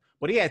 against the Nets,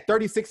 but he had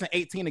 36 and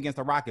 18 against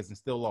the Rockets and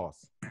still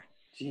lost.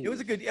 Jeez.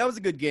 That was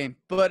a good game,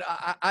 but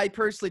I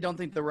personally don't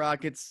think the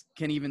Rockets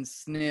can even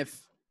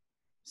sniff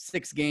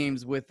 6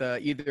 games with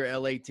either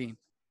LA team.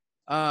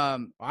 I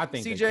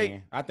think CJ, they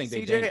can. I think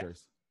they're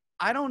dangerous.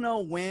 I don't know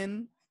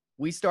when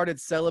we started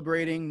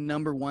celebrating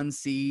number 1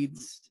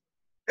 seeds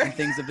and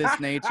things of this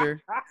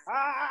nature,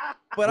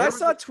 but I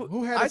saw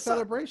who had a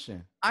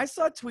celebration. I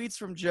saw tweets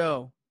from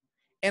Joe,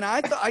 and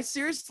I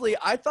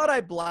thought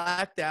I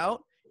blacked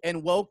out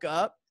and woke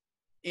up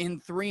in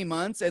 3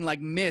 months and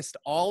missed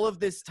all of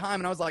this time,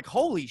 and I was like,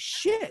 "Holy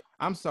shit!"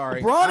 I'm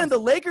sorry. LeBron and the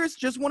Lakers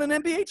just won an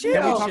NBA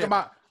championship. Can we talk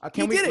about?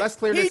 Let's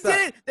clear this up. He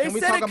did it. They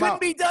said it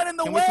couldn't be done in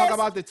the West. Can we talk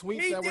about the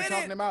tweets that we're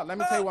talking about? Let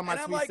me tell you what my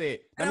tweet said.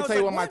 Let me tell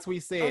you what my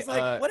tweet said.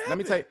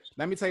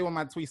 Let me tell you what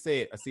my tweet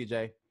said,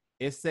 CJ.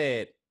 It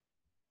said,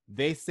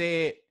 they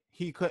said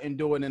he couldn't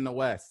do it in the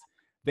West.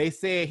 They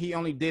said he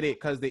only did it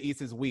because the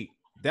East is weak.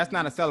 That's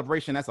not a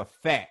celebration. That's a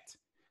fact.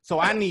 So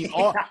I need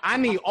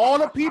all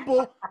the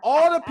people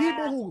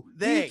who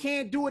he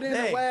can't do it in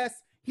the West.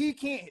 He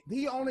can't.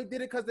 He only did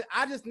it because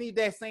I just need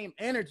that same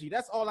energy.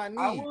 That's all I need.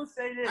 I will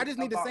say this. I just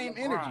need the same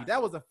energy. That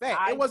was a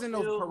fact. It wasn't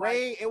no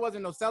parade. It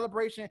wasn't no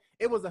celebration.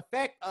 It was a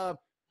fact of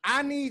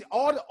I need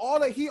all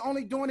the he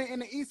only doing it in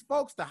the East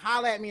folks to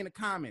holler at me in the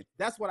comments.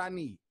 That's what I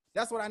need.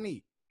 That's what I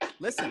need.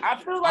 Listen, I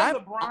feel like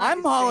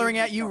I'm hollering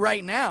at you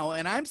right now,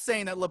 and I'm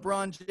saying that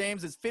LeBron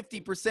James is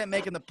 50%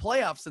 making the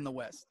playoffs in the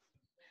West.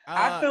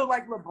 I feel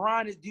like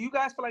LeBron is. Do you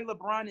guys feel like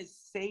LeBron is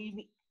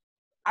saving?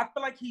 I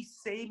feel like he's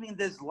saving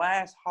this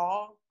last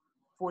haul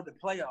for the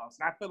playoffs.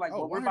 And I feel like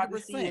what we're about to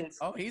see is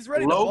he's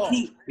ready to ball.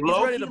 He's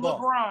ready to ball.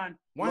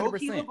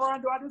 Low-key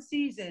LeBron throughout the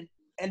season,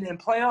 and then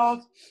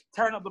playoffs,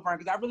 turn up LeBron.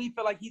 Because I really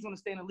feel like he's going to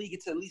stay in the league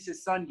until at least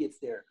his son gets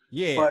there.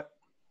 Yeah. But,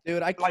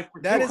 dude,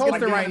 that is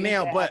coasting right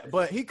now.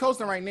 But he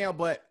coasting right now.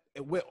 But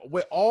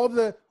with all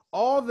the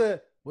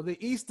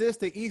East this,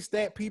 the East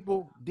that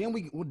people, then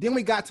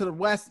we got to the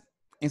West.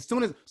 And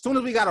soon as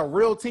we got a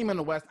real team in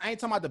the West, I ain't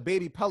talking about the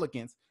baby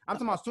Pelicans. I'm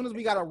talking about as soon as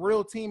we got a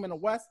real team in the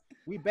West,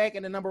 we back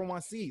in the number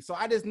 1 seed. So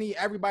I just need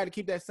everybody to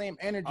keep that same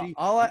energy.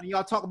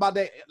 Y'all talk about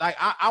that. Like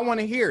I want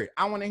to hear it.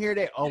 I want to hear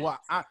that. Oh, well,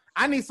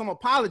 I need some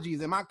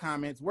apologies in my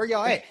comments. Where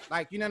y'all at?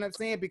 Like, you know what I'm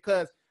saying?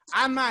 Because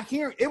I'm not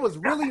hearing. It was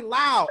really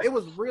loud. It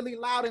was really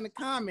loud in the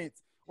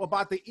comments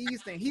about the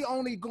East, and he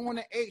only going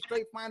to 8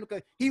 straight finals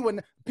because he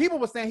wouldn't. People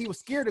were saying he was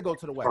scared to go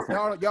to the West.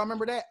 Y'all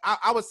remember that?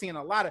 I was seeing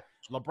a lot of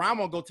LeBron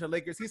won't go to the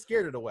Lakers. He's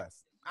scared of the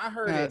West. I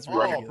heard it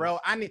all, bro.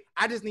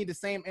 I just need the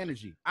same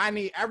energy. I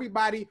need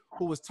everybody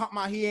who was talking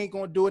about he ain't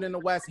gonna do it in the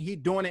West. He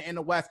doing it in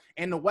the West,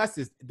 and the West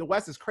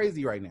is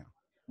crazy right now.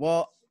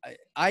 Well,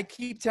 I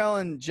keep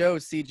telling Joe,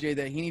 CJ,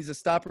 that he needs to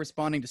stop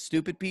responding to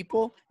stupid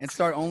people and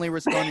start only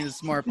responding to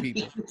smart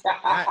people.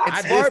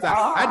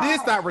 I did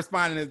stop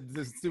responding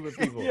to stupid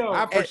people.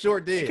 I for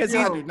sure did. Because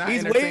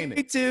he's way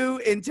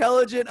too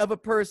intelligent of a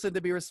person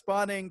to be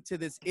responding to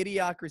this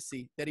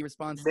idiocracy that he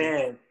responds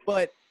to.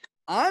 But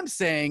I'm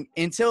saying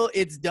until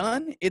it's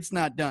done, it's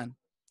not done.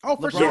 Oh,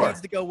 for sure.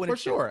 Needs to go win for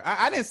sure.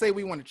 I didn't say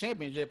we won a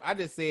championship. I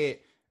just said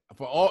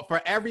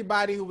for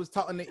everybody who was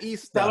talking the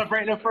East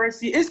celebrating the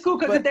first year. It's cool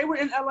because if they were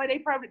in LA,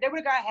 they would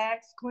have got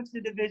hacked, clinched the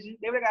division.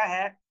 They would have got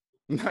hacked.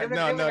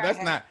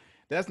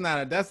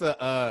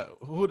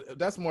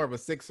 That's more of a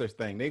Sixers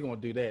thing. They're gonna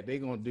do that. They're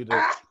gonna do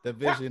the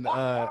division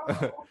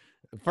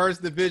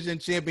first division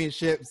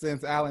championship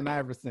since Allen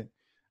Iverson.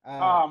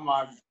 Oh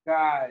my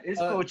God. It's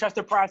cool. Trust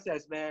the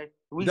process, man.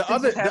 The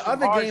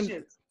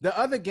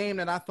other game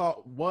that I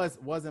thought was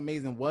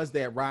amazing was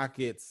that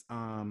Rockets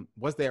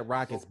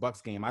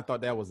Bucks game. I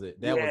thought that was an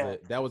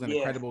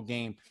incredible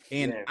game.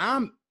 And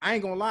I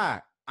ain't gonna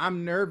lie,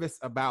 I'm nervous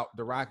about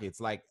the Rockets.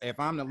 Like if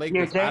I'm the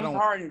Lakers, I don't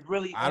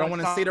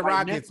want to see the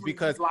Rockets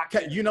because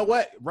you know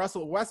what?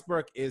 Russell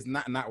Westbrook is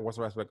not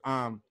Russell Westbrook.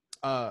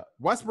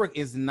 Westbrook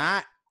is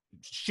not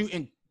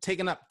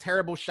taking up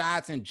terrible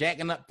shots and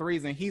jacking up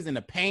threes, and he's in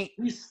the paint.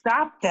 He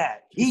stopped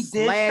that. He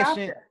did stop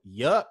that.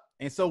 Yup.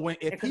 And so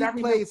if he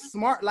plays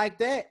smart like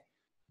that,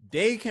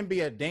 they can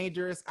be a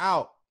dangerous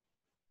out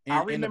in the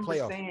playoffs. I remember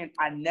saying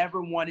I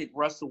never wanted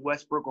Russell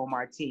Westbrook on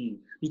my team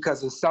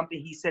because of something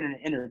he said in an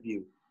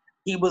interview.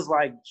 He was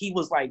like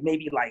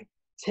maybe like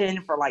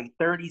 10 for like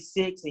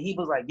 36, and he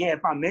was like, "Yeah,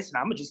 if I'm missing,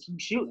 I'm gonna just keep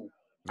shooting."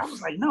 I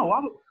was like, "No,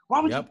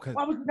 why would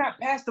you not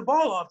pass the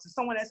ball off to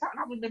someone that's out?"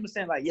 And I remember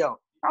saying like, "Yo,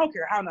 I don't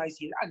care how nice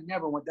he is. I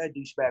never want that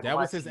douchebag." That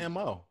was his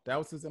MO.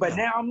 But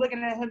now I'm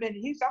looking at him in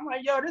Houston. I'm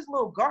like, yo, this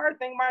little guard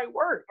thing might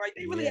work. Like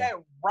they really had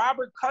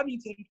Robert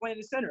Covington playing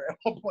the center at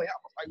one point. I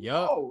was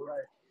like, whoa,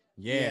 right?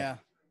 Yeah.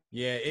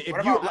 If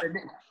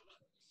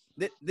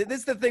this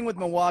is the thing with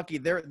Milwaukee.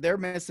 They're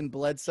missing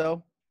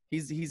Bledsoe.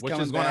 He's which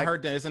is going to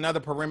hurt them. It's another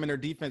perimeter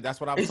defense. That's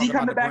what I was talking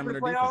about. Is he coming back for the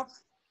playoffs?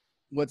 Defense.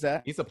 What's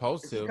that? He's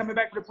supposed to. Is he coming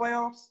back for the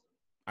playoffs?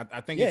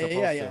 I think he's supposed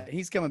to. Yeah.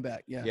 He's coming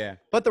back. Yeah.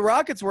 But the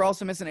Rockets were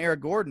also missing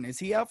Eric Gordon. Is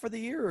he out for the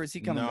year or is he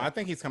coming back? No, I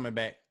think he's coming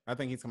back. I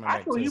thought he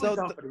was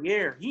done for the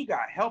year. He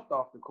got helped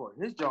off the court.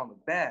 His jaw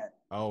looked bad.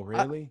 Oh,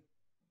 really?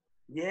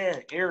 Yeah,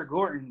 Eric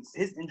Gordon's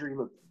his injury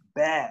looked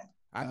bad.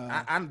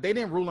 They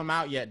didn't rule him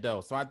out yet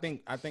though, so I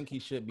think he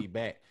should be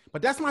back.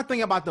 But that's my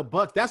thing about the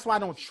Bucks. That's why I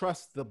don't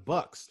trust the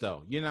Bucks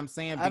though. You know what I'm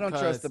saying? I don't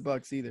trust the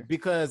Bucks either.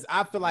 Because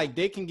I feel like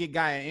they can get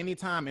guy at any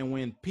time, and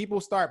when people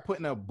start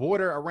putting a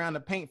border around the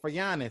paint for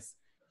Giannis,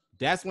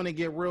 that's when it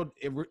gets real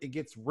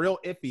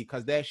iffy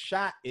because that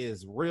shot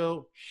is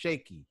real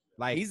shaky.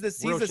 Like he's a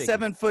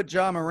 7-foot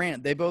Ja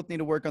Morant. They both need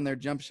to work on their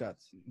jump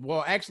shots.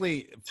 Well,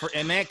 actually,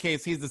 in that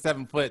case, he's the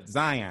 7-foot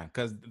Zion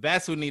because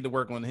that's who need to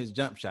work on his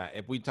jump shot.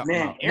 If we talk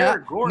about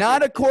Eric Gordon,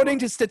 not according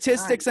to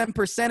statistics and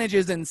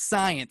percentages and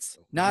science,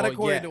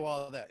 according to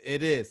all of that.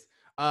 It is.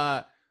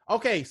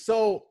 Okay,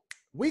 so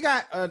we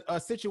got a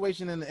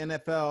situation in the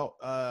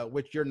NFL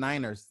with your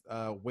Niners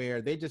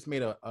where they just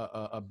made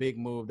a big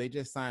move. They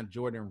just signed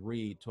Jordan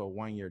Reed to a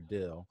 1-year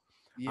deal.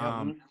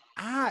 Yeah.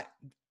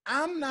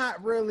 I'm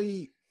not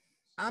really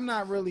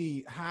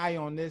high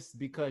on this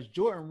because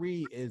Jordan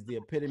Reed is the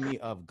epitome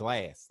of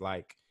glass.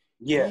 Like,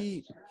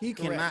 he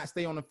cannot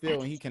stay on the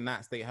field and he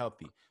cannot stay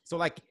healthy. So,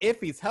 like, if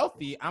he's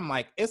healthy, I'm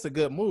like, it's a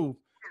good move.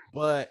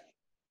 But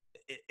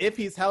if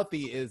he's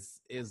healthy,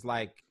 is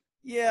like,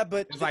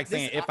 but it's like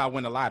saying if I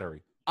win the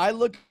lottery. I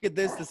look at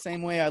this the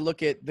same way I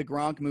look at the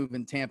Gronk move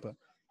in Tampa.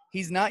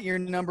 He's not your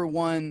number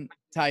one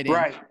tight end.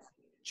 Right.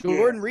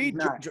 Jordan Reed,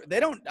 they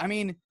don't. I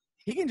mean,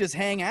 he can just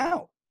hang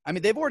out. I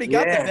mean, they've already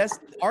got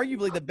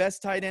arguably the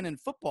best tight end in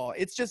football.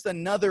 It's just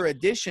another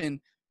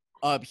addition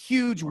of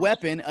huge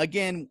weapon,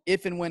 again,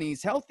 if and when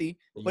he's healthy.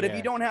 But if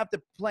you don't have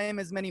to play him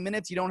as many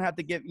minutes, you don't have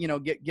to give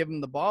him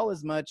the ball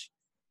as much.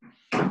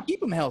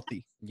 Keep him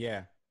healthy.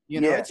 Yeah.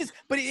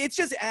 It's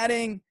just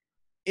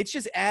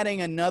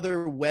adding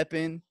another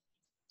weapon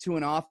to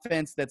an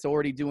offense that's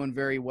already doing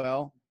very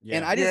well. Yeah.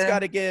 And I just got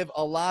to give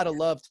a lot of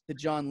love to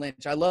John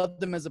Lynch. I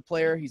loved him as a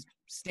player. He's a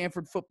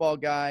Stanford football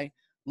guy.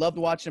 Loved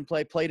watching him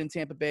play. Played in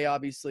Tampa Bay,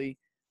 obviously.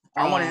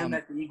 I wanted him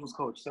as the Eagles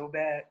coach so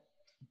bad.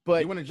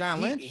 But you wanted John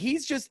Lynch?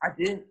 He's just – I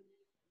did.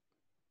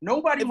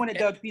 Nobody wanted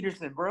Doug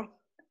Peterson, bro.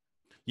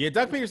 Yeah,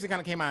 Doug Peterson kind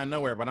of came out of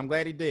nowhere, but I'm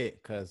glad he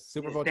did because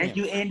Super Bowl Thank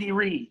you, Andy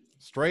Reid.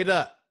 Straight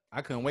up.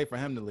 I couldn't wait for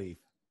him to leave.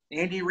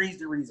 Andy Reid's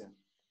the reason.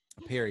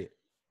 Period.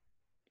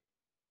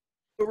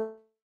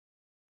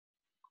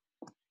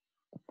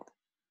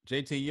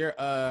 JT, you're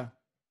a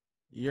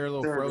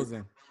little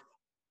frozen.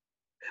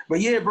 But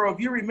yeah, bro, if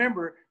you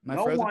remember,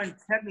 no one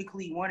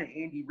technically wanted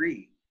Andy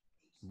Reid.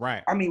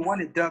 Right. I mean,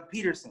 wanted Doug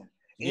Peterson.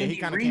 Yeah, he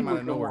kind of came out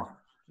of nowhere.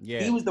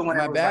 Yeah. He was the one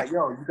that was like,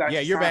 yo, you guys. Yeah,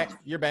 you're back.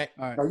 You're back.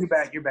 All right. No,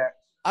 you're back.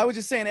 I was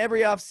just saying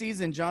every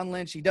offseason, John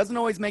Lynch, he doesn't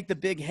always make the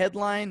big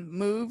headline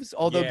moves,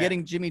 although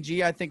getting Jimmy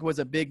G, I think, was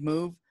a big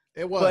move.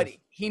 It was. But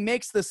he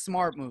makes the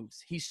smart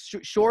moves. He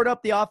shored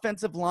up the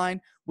offensive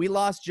line. We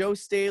lost Joe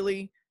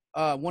Staley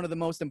one of the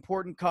most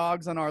important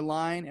cogs on our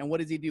line. And what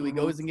does he do? He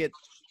goes and gets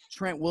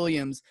Trent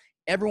Williams.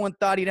 Everyone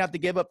thought he'd have to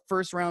give up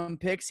first-round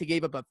picks. He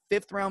gave up a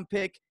fifth-round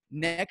pick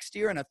next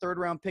year and a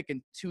third-round pick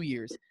in 2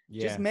 years.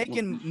 Yeah. Just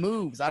making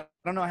moves. I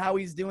don't know how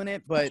he's doing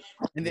it, but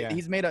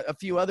he's made a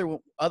few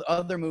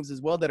other moves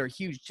as well that are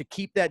huge to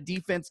keep that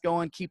defense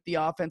going, keep the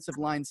offensive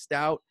line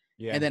stout,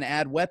 and then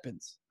add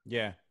weapons.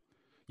 Yeah.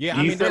 Yeah.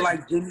 I feel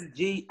like Jimmy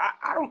G.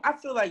 I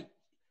feel like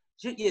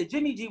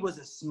Jimmy G was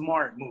a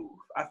smart move.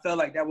 I felt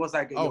like that was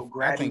like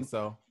I think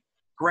so.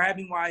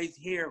 Grabbing while he's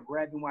here,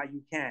 grabbing while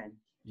you can.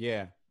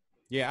 Yeah.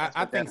 Yeah,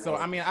 I think so.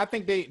 I mean, I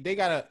think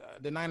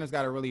the Niners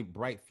got a really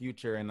bright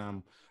future,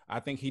 and I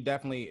think he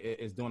definitely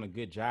is doing a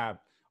good job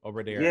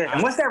over there. Yeah,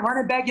 and what's that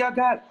running back y'all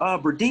got?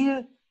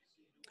 Breida,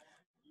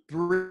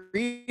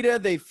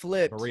 they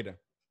flipped. Breida.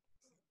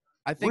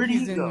 I think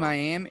he's in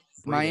Miami.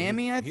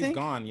 Miami, I think. He's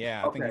gone,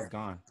 yeah. I think he's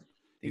gone.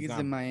 He's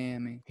in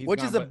Miami,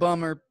 which is a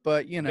bummer,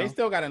 but you know. They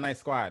still got a nice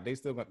squad.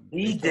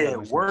 He did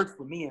work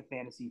for me in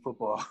fantasy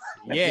football.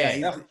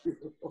 Yeah.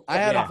 I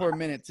had him for a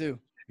minute, too.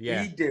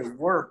 Yeah. He did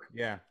work.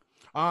 Yeah.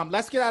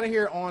 Let's get out of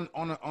here on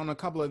a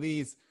couple of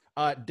these.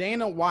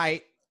 Dana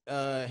White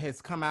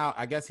has come out.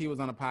 I guess he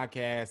was on a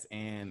podcast,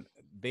 and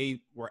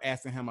they were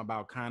asking him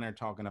about Conor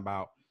talking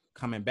about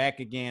coming back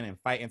again and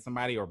fighting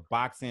somebody or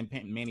boxing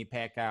Manny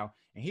Pacquiao.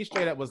 And he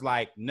straight up was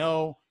like,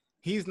 no,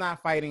 he's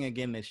not fighting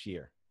again this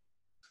year.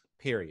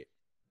 Period.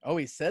 Oh,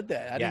 he said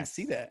that. I didn't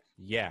see that.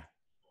 Yeah.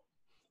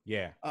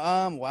 Yeah.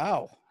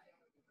 Wow.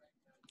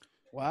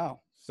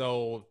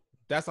 So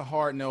that's a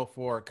hard no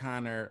for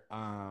Conor.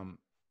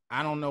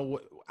 I don't know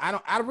what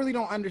I really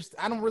don't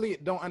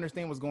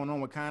understand what's going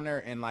on with Conor,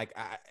 and like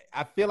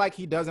I feel like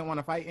he doesn't want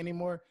to fight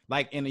anymore.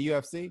 Like in the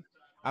UFC,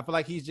 I feel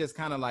like he's just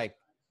kind of like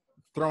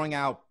throwing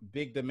out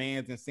big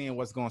demands and seeing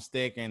what's going to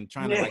stick and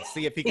trying to like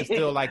see if he can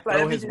still like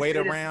throw his weight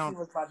around.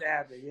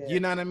 You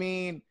know what I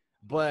mean?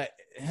 But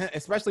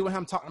especially with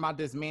him talking about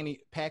this Manny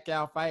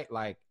Pacquiao fight,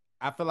 like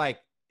I feel like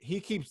he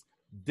keeps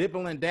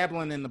dipping and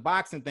dabbling in the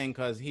boxing thing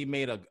because he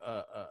made a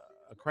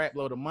crap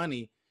load of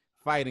money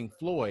fighting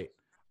Floyd.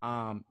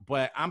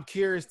 But I'm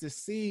curious to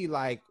see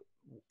like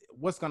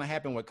what's gonna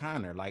happen with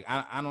Conor. Like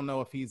I don't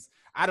know if he's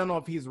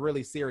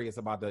really serious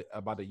about the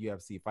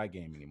UFC fight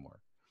game anymore.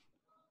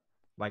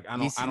 Like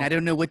I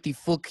don't know what the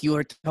fuck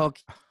you're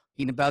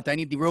talking about. I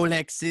need the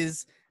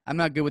Rolexes. I'm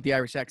not good with the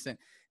Irish accent.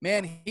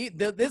 Man,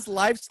 this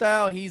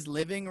lifestyle he's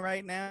living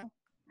right now,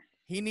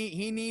 he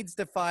needs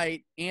to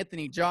fight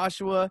Anthony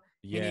Joshua.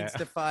 Yeah. He needs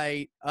to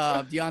fight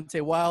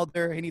Deontay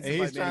Wilder. He needs to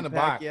fight Manny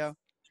Pacquiao.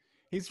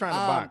 He's trying to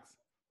box.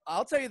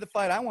 I'll tell you the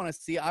fight I want to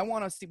see.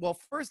 Well,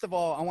 first of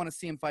all, I want to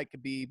see him fight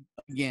Khabib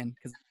again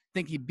because I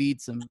think he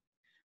beats him.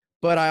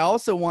 But I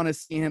also want to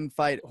see him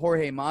fight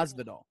Jorge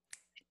Masvidal.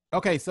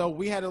 Okay, so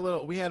we had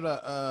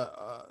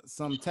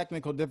some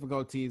technical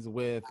difficulties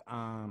with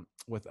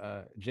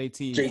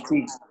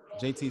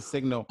JT's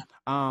signal.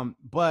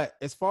 But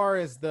as far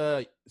as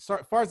the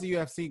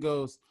UFC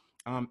goes,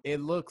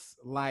 it looks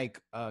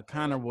like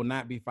Conor will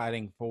not be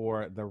fighting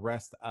for the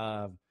rest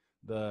of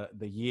the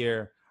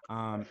year.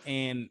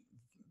 And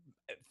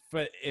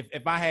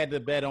if I had to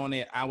bet on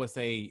it, I would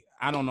say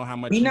I don't know how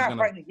much he's not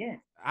fighting again.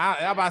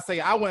 I'm about to say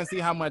I wouldn't see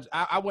how much.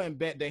 I wouldn't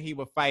bet that he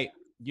would fight,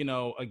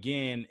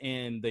 again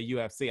in the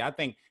UFC. I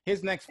think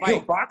his next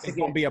fight is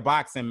going to be a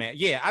boxing match.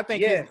 Yeah, I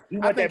think his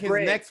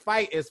next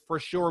fight is for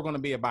sure going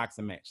to be a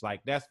boxing match.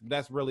 Like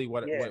that's really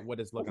what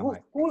it's looking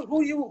like.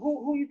 Who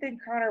you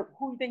think Conor?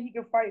 Who you think he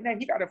can fight next?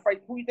 He got to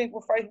fight. Who you think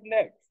will fight him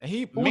next?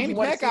 Manny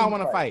Pacquiao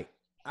want to fight.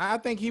 I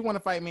think he want to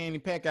fight Manny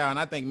Pacquiao, and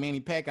I think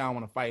Manny Pacquiao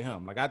want to fight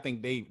him. Like I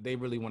think they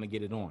really want to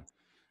get it on,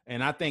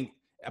 and I think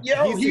you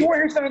want to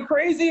hear something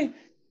crazy?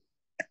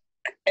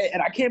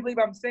 And I can't believe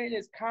I'm saying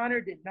this.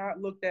 Conor did not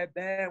look that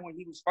bad when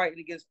he was fighting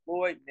against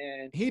Floyd,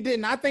 man. He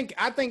didn't. I think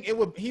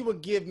he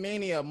would give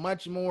Manny a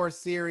much more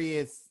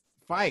serious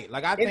fight.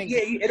 Like I think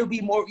it'll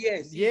be more.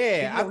 Yes.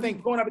 Yeah, I think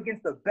he's going up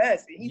against the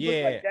best. And he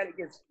looked like that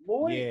against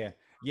Floyd.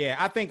 Yeah.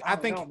 I think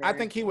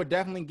he would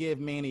definitely give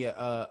Manny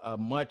a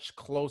much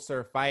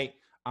closer fight.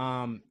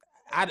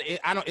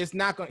 He's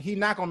not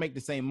gonna make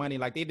the same money.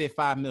 Like they did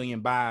 5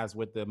 million buys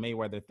with the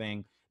Mayweather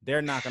thing.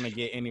 They're not gonna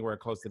get anywhere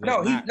close to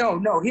that. No,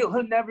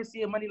 he'll never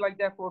see a money like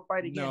that for a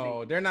fight again.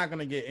 No, they're not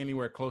gonna get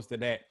anywhere close to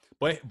that.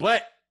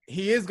 But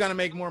he is gonna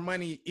make more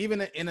money,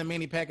 even in a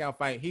Manny Pacquiao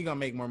fight. He's gonna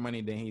make more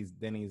money than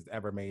he's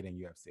ever made in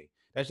UFC.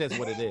 That's just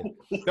what it is.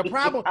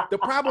 The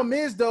problem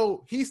is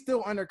though, he's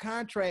still under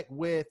contract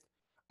with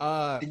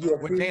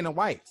Dana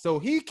White, so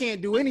he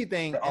can't do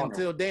anything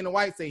until Dana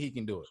White say he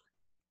can do it.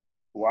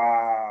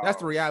 Wow,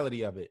 that's the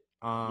reality of it.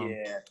 Wow.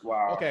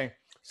 Okay.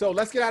 So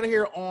let's get out of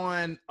here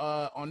on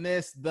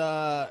this.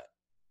 The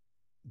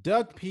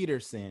Doug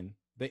Peterson,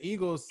 the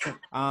Eagles,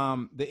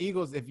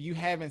 if you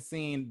haven't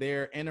seen,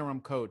 their interim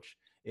coach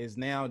is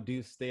now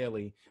Deuce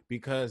Staley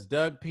because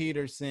Doug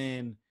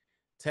Peterson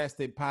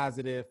tested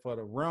positive for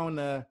the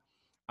Rona.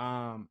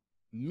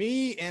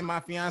 Me and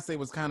my fiance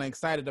was kind of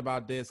excited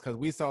about this because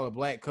we saw a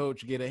black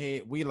coach get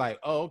ahead. We like,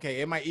 oh,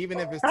 okay, it might, even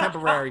if it's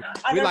temporary.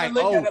 We like,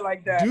 oh,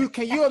 like dude,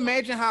 can you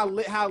imagine how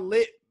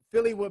lit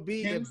Philly would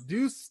be if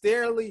Deuce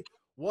Staley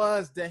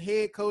was the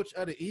head coach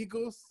of the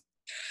Eagles?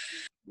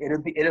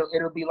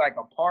 It'll be like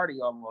a party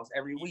almost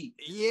every week.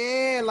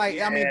 Yeah,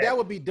 like I mean that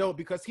would be dope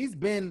because he's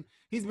been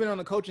on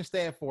the coaching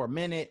staff for a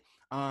minute.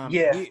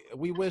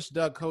 We wish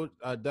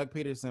Doug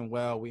Peterson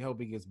well. We hope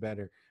he gets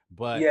better.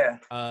 But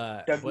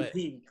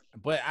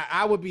but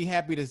I would be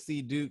happy to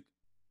see Duke.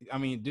 I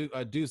mean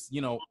Deuce,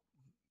 you know,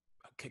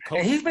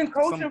 and he's been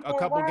coaching for a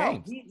couple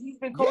games. He's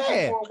been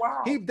coaching for a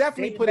while. He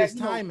definitely put his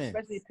time in,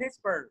 especially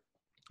Pittsburgh.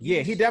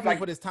 Yeah, he definitely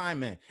put his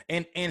time in,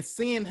 and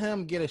seeing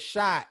him get a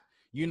shot,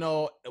 you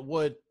know,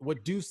 would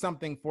do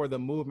something for the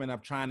movement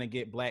of trying to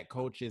get black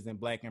coaches and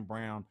black and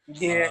brown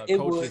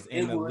coaches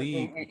in the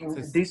league.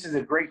 This is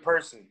a great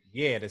person.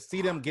 Yeah, to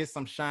see them get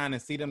some shine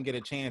and see them get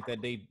a chance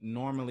that they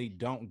normally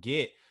don't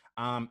get.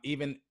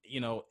 Even, you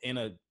know, in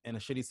a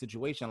shitty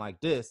situation like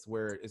this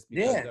where it's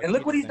and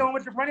look what he's doing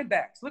with the running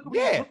backs. Look what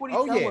he's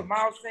done with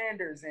Miles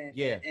Sanders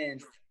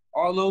and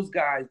all those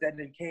guys that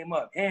then came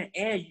up. And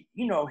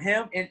you know,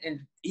 him and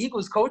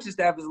Eagles coaching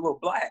staff is a little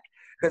black.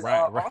 Because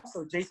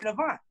also Jason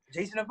Avant.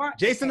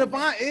 Jason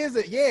Avant is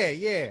it?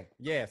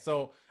 Yeah.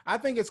 So I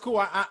think it's cool.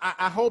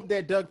 I hope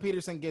that Doug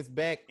Peterson gets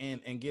back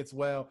and gets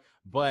well.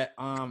 But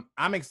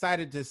I'm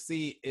excited to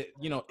see it,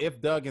 you know, if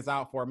Doug is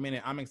out for a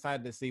minute, I'm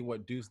excited to see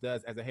what Deuce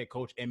does as a head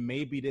coach. And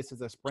maybe this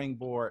is a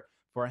springboard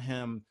for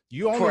him.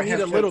 You only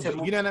need a little bit,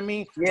 you know what I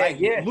mean?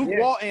 Luke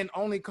Walton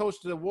only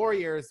coached the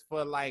Warriors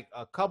for like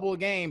a couple of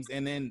games,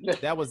 and then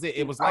that was it.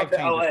 It was life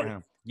changing for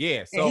him.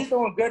 Yeah, so and he's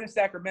doing good in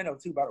Sacramento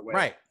too, by the way.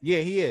 Right. Yeah,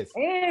 he is.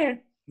 And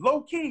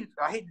low key,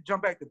 I hate to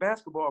jump back to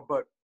basketball,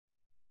 but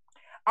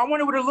I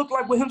wonder what it looked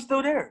like with him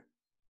still there.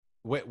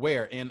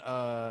 Where? In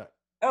LA.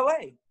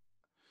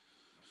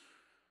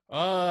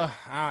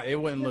 It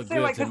wouldn't look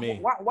good to me.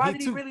 Why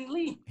did he really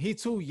leave? He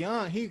too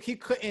young. He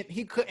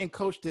couldn't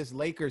coach this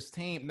Lakers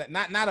team.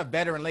 Not a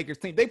veteran Lakers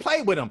team. They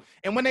played with him,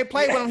 and when they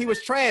played with him, he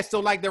was trash. So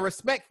like the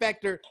respect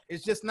factor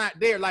is just not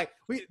there. Like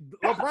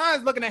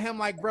LeBron's looking at him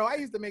like, bro, I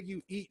used to make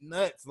you eat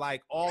nuts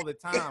like all the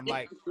time.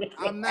 Like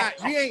I'm not.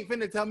 You ain't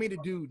finna tell me to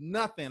do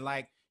nothing.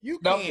 Like you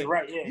can't.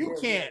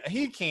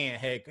 He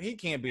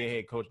can't be a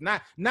head coach.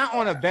 Not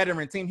on a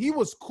veteran team. He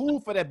was cool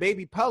for that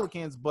baby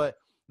Pelicans, but.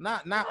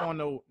 Not on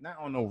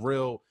no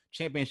real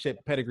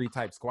championship pedigree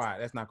type squad.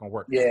 That's not gonna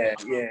work. Yeah.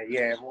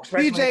 Well,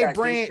 CJ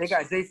Branch. They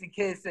got Jason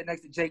Kidd sitting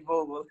next to Jake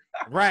Vogel.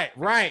 Right.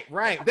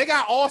 They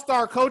got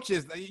all-star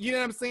coaches. You know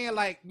what I'm saying?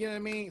 Like, you know what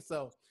I mean?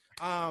 So,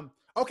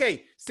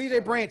 okay,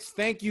 CJ Branch,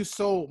 thank you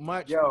so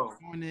much for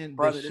joining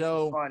the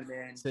show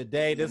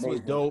today. This was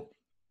dope.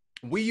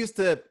 We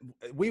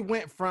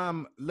went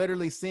from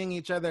literally seeing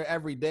each other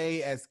every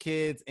day as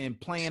kids and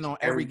playing on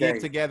every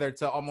gig together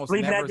to almost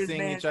never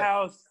seeing each other.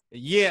 House.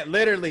 Yeah,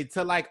 literally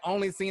to like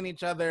only seeing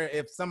each other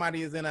if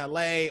somebody is in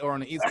LA or on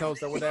the East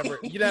Coast or whatever.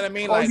 You know what I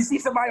mean? Like you see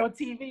somebody on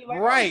TV.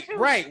 Like,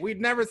 right. We'd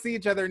never see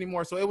each other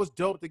anymore. So it was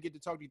dope to get to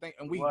talk to you.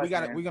 And we're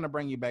gonna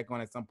bring you back on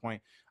at some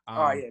point.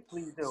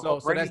 Please do. So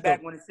bring me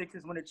back when the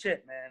Sixers win a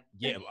chip, man.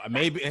 Yeah,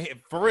 maybe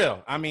for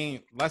real. I mean,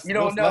 it's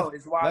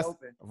wide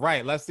open.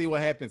 Right. Let's see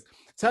what happens.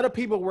 Tell the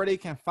people where they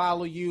can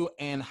follow you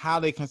and how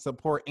they can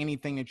support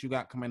anything that you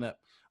got coming up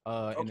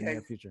in the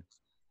near future.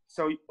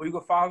 So you can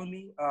follow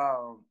me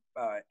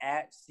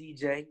at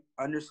CJ_Branch.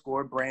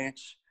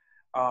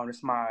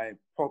 It's my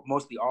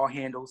mostly all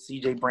handles,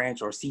 CJ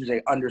Branch or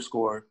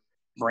CJ_Branch.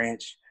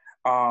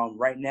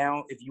 Right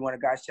now, if you want to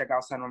guys check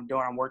out something I'm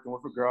doing, I'm working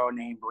with a girl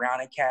named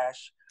Brianna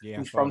Cash,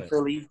 who's from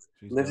Philly,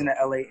 lives in the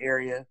LA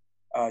area.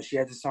 She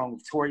has a song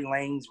with Tory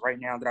Lanez right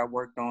now that I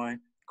worked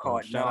on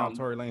called shout out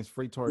Tory Lanez,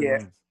 free Tory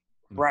Lanez.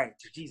 Right.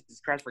 Jesus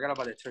Christ, forgot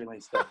about that Tory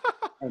Lanez stuff.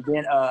 And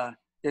then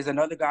there's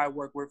another guy I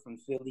work with from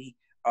Philly.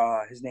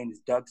 His name is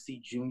Doug C.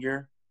 Jr.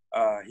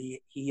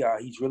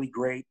 He's really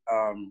great.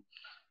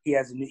 He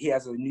has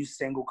a new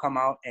single come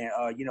out, and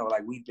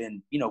we've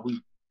been,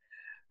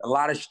 a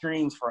lot of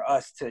streams for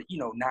us to,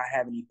 not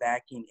have any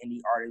backing,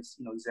 any artists.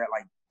 He's at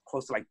like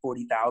close to like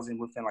 40,000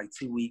 within like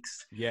 2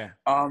 weeks. Yeah.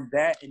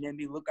 That, and then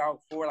we look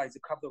out for like a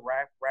couple of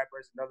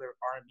rappers, another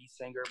R&B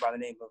singer by the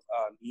name of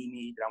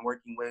Mimi that I'm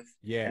working with.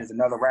 Yeah. And there's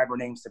another rapper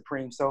named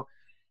Supreme. So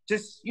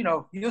just,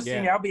 you'll see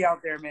me. I'll be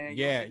out there, man.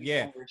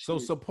 Yeah. So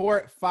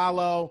support,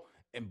 follow,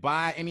 and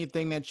buy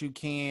anything that you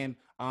can,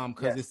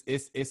 because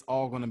it's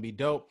all gonna be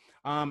dope.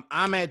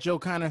 I'm at Joe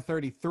Connor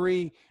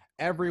 33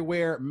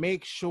 everywhere.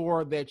 Make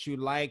sure that you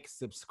like,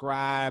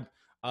 subscribe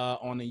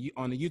on the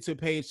YouTube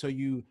page so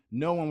you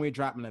know when we're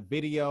dropping a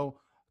video.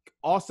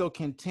 Also,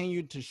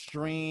 continue to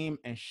stream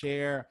and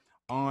share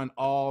on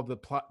all the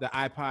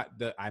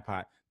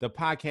podcast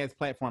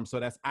platforms. So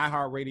that's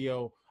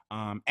iHeartRadio,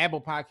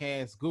 Apple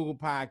Podcasts, Google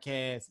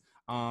Podcasts,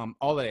 all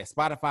of that,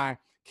 Spotify.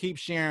 Keep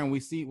sharing.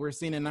 We're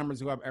seeing the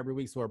numbers go up every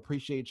week, so I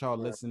appreciate y'all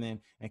listening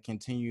and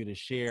continue to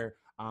share.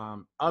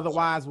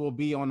 Otherwise, we'll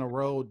be on the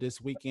road this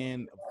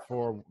weekend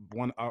for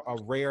a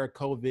rare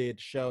COVID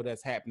show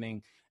that's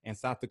happening in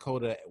South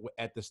Dakota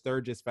at the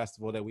Sturgis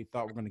Festival that we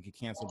thought were going to get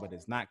canceled, but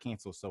it's not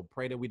canceled. So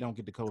pray that we don't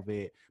get the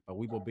COVID, but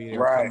we will be there.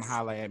 Right. Come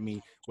holler at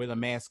me with a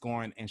mask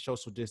on and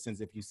social distance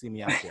if you see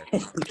me out there.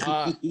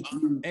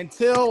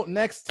 Until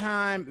next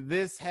time,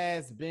 this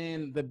has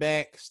been the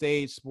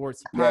Backstage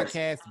Sports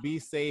Podcast. Be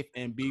safe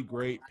and be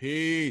great.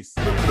 Peace.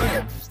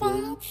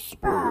 Backstage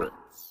Sports.